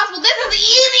it impossible. This is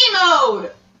easy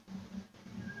mode!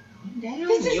 Down.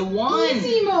 This is You won.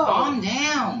 easy mode. Calm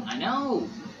down. I know.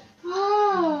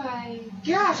 Oh my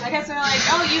gosh, I guess they're like,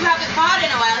 oh, you haven't fought in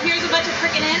a while. Here's a bunch of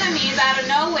freaking enemies out of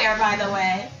nowhere, by the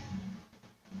way.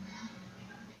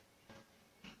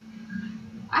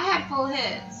 I had full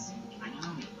hits. I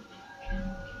know.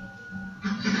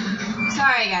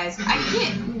 Sorry, guys. I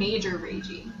get major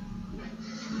ragey.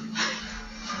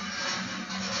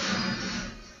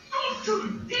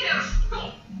 Don't you dare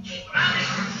stop! Keep running!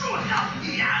 Go down!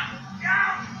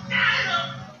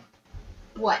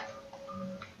 What?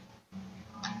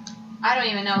 I don't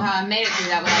even know how I made it through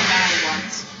that without dying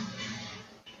once.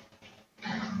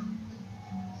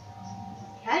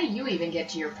 How do you even get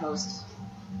to your post?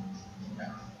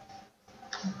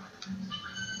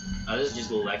 Oh, this is just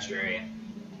a little extra area.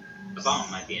 A bomb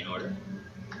might be in order.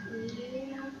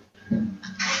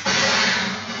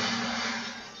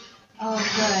 Oh,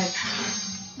 good.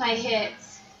 My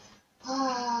hits.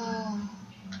 Oh.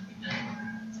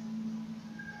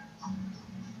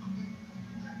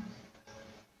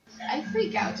 I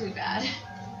freak out too bad.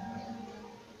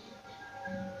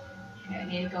 Okay, I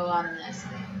need to go on this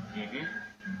thing. Mm-hmm.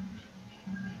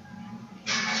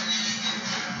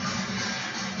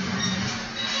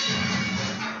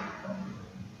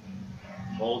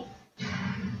 Hold.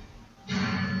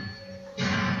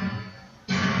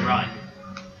 Run.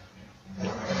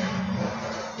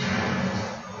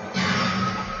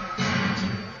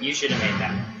 You should have made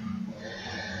that.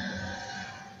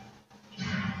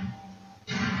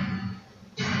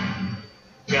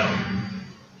 Go.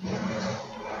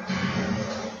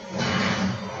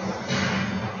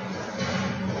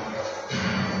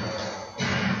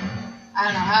 I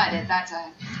don't know how I did that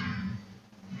time.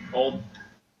 Hold.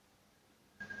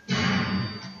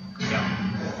 Go.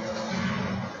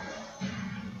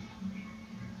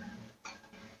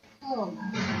 Oh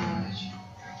my gosh.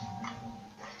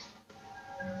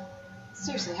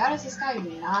 Seriously, how does this guy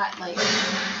not, like,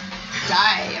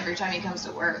 die every time he comes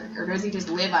to work? Or does he just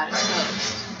live on his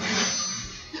post?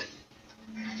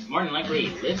 More than likely,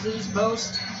 he lives at his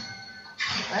post.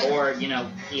 Right? Or, you know,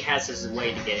 he has his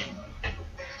way to get in.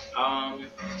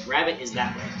 Rabbit is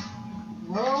that way.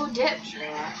 Whoa, dip,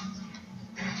 Shreya.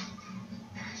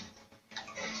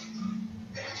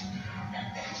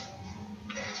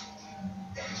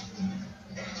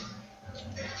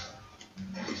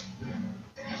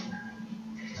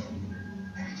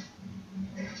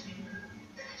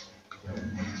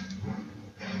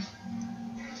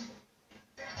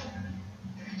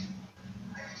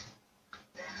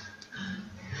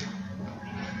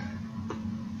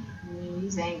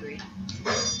 He's angry.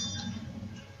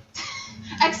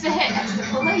 X to hit, X to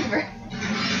belabor.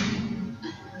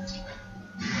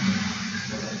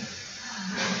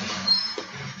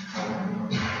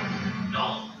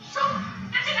 No! Stop!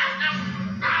 That's enough now!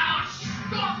 Now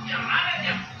stop, you rabbit,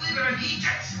 you flippin'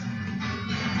 Egypt!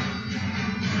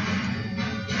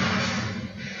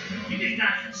 You did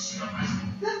not stop us.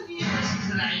 The nearest is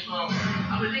delightful.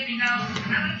 I will leave you now.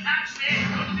 Never catch me.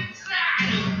 Don't even try.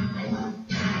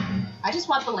 I just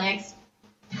want the legs.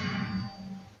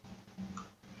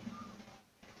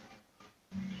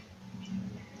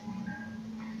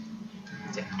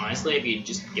 Honestly, if you'd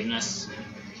just given us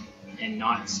and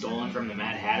not stolen from the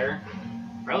Mad Hatter,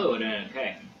 probably would have been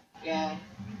okay. Yeah.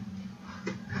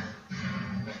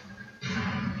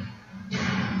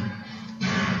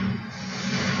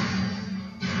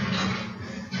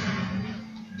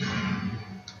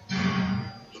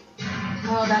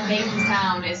 Oh, that banging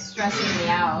sound is stressing me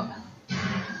out.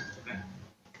 Okay.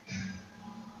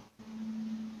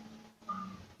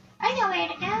 I know where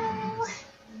to go.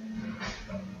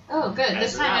 Oh, good.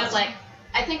 This time I was like,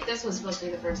 I think this was supposed to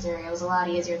be the first area. It was a lot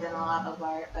easier than the lava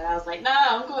part, but I was like, nah,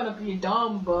 I'm going to be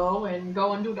Dumbo and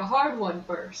go and do the hard one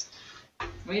first.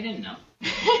 We didn't know.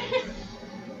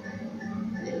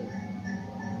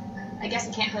 I guess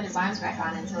he can't put his arms back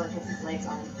on until he puts his legs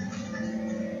on.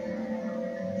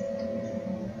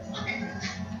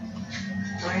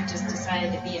 Or just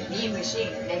decided to be a mean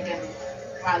machine and make him.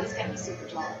 Wow, he's gonna be super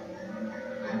tall.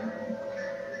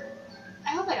 I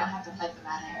hope I don't have to fight the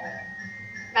Mad Hatter.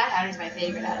 Mad Hatter's my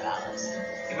favorite out of all this.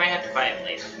 You might have to fight him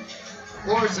later.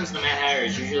 Or since the Mad Hatter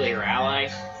is usually her ally,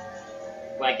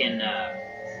 like in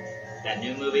that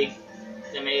new movie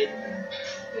they made.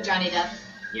 With Johnny Depp.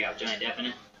 Yeah, Johnny Depp in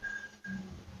it.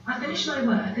 I finished my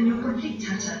work and you're complete,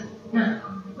 Hatter. Now,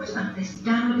 what about this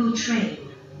damnable train?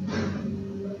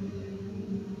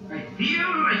 I feel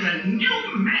like a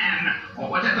new man, or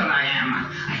whatever I am.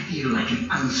 I feel like an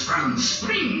unsprung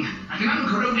spring, like an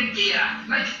uncorroded gear,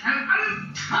 like an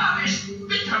untarnished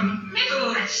bit of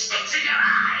metal that sticks in your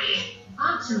eye.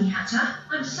 Answer me, Hatter.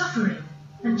 I'm suffering.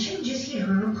 And changes here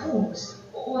are a cause,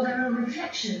 or they're a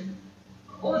reflection,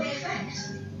 or the effect.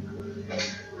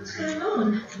 What's going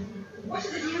on? What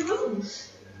are the new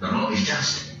rules? They're always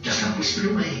just a whisper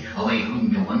away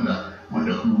from the wonder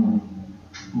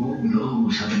who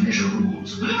knows how to measure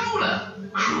rules. The ruler,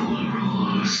 cruel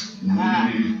rules.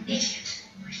 Idiot.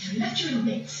 I should have left you in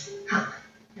bits. Help.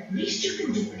 The least you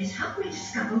can do is help me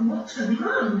discover what's going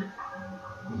on.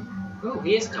 Oh,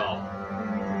 he is tall.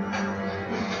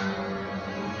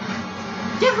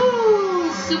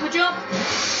 Yahoo! Super jump!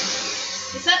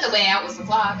 He said the way out was the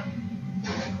clock.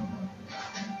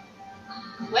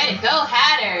 Way to go,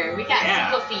 Hatter! We got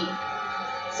super feet.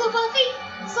 Super feet!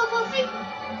 Super feet!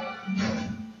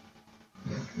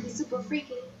 He's super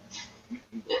freaky.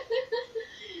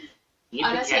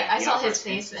 Honestly, I saw his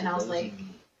face and I was like,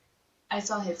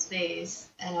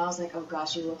 oh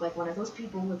gosh, you look like one of those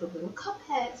people with the little cup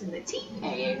heads in the teeth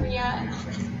area. And I was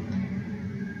like,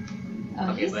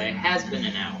 oh, Okay, but it has been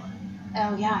an hour.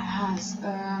 Oh yeah, it has.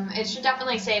 It should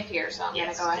definitely save here, so I'm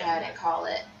gonna go ahead and call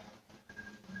it.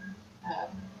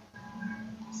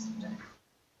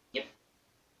 Yep.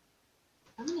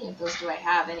 How many of those do I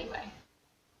have anyway?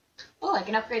 Oh, I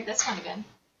can upgrade this one again.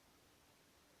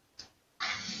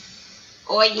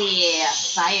 Oh yeah,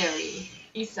 fiery.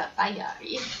 Isa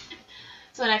fiery.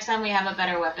 So next time we have a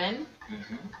better weapon.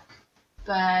 Mm-hmm.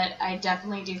 But I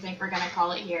definitely do think we're gonna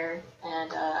call it here.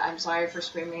 And I'm sorry for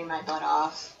screaming my butt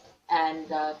off and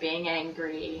being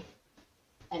angry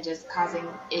and just causing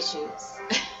issues.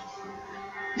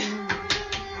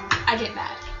 I get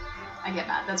mad.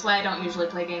 That's why I don't usually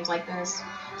play games like this.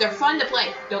 They're fun to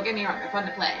play. Don't get me wrong, they're fun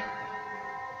to play.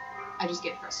 I just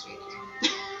get frustrated.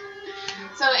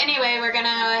 So anyway, we're gonna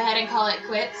go ahead and call it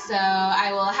quits. So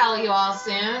I will howl you all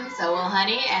soon. So will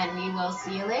Honey, and we will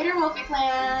see you later, Wolfie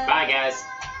Clan. Bye, guys.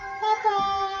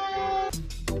 Bye-bye.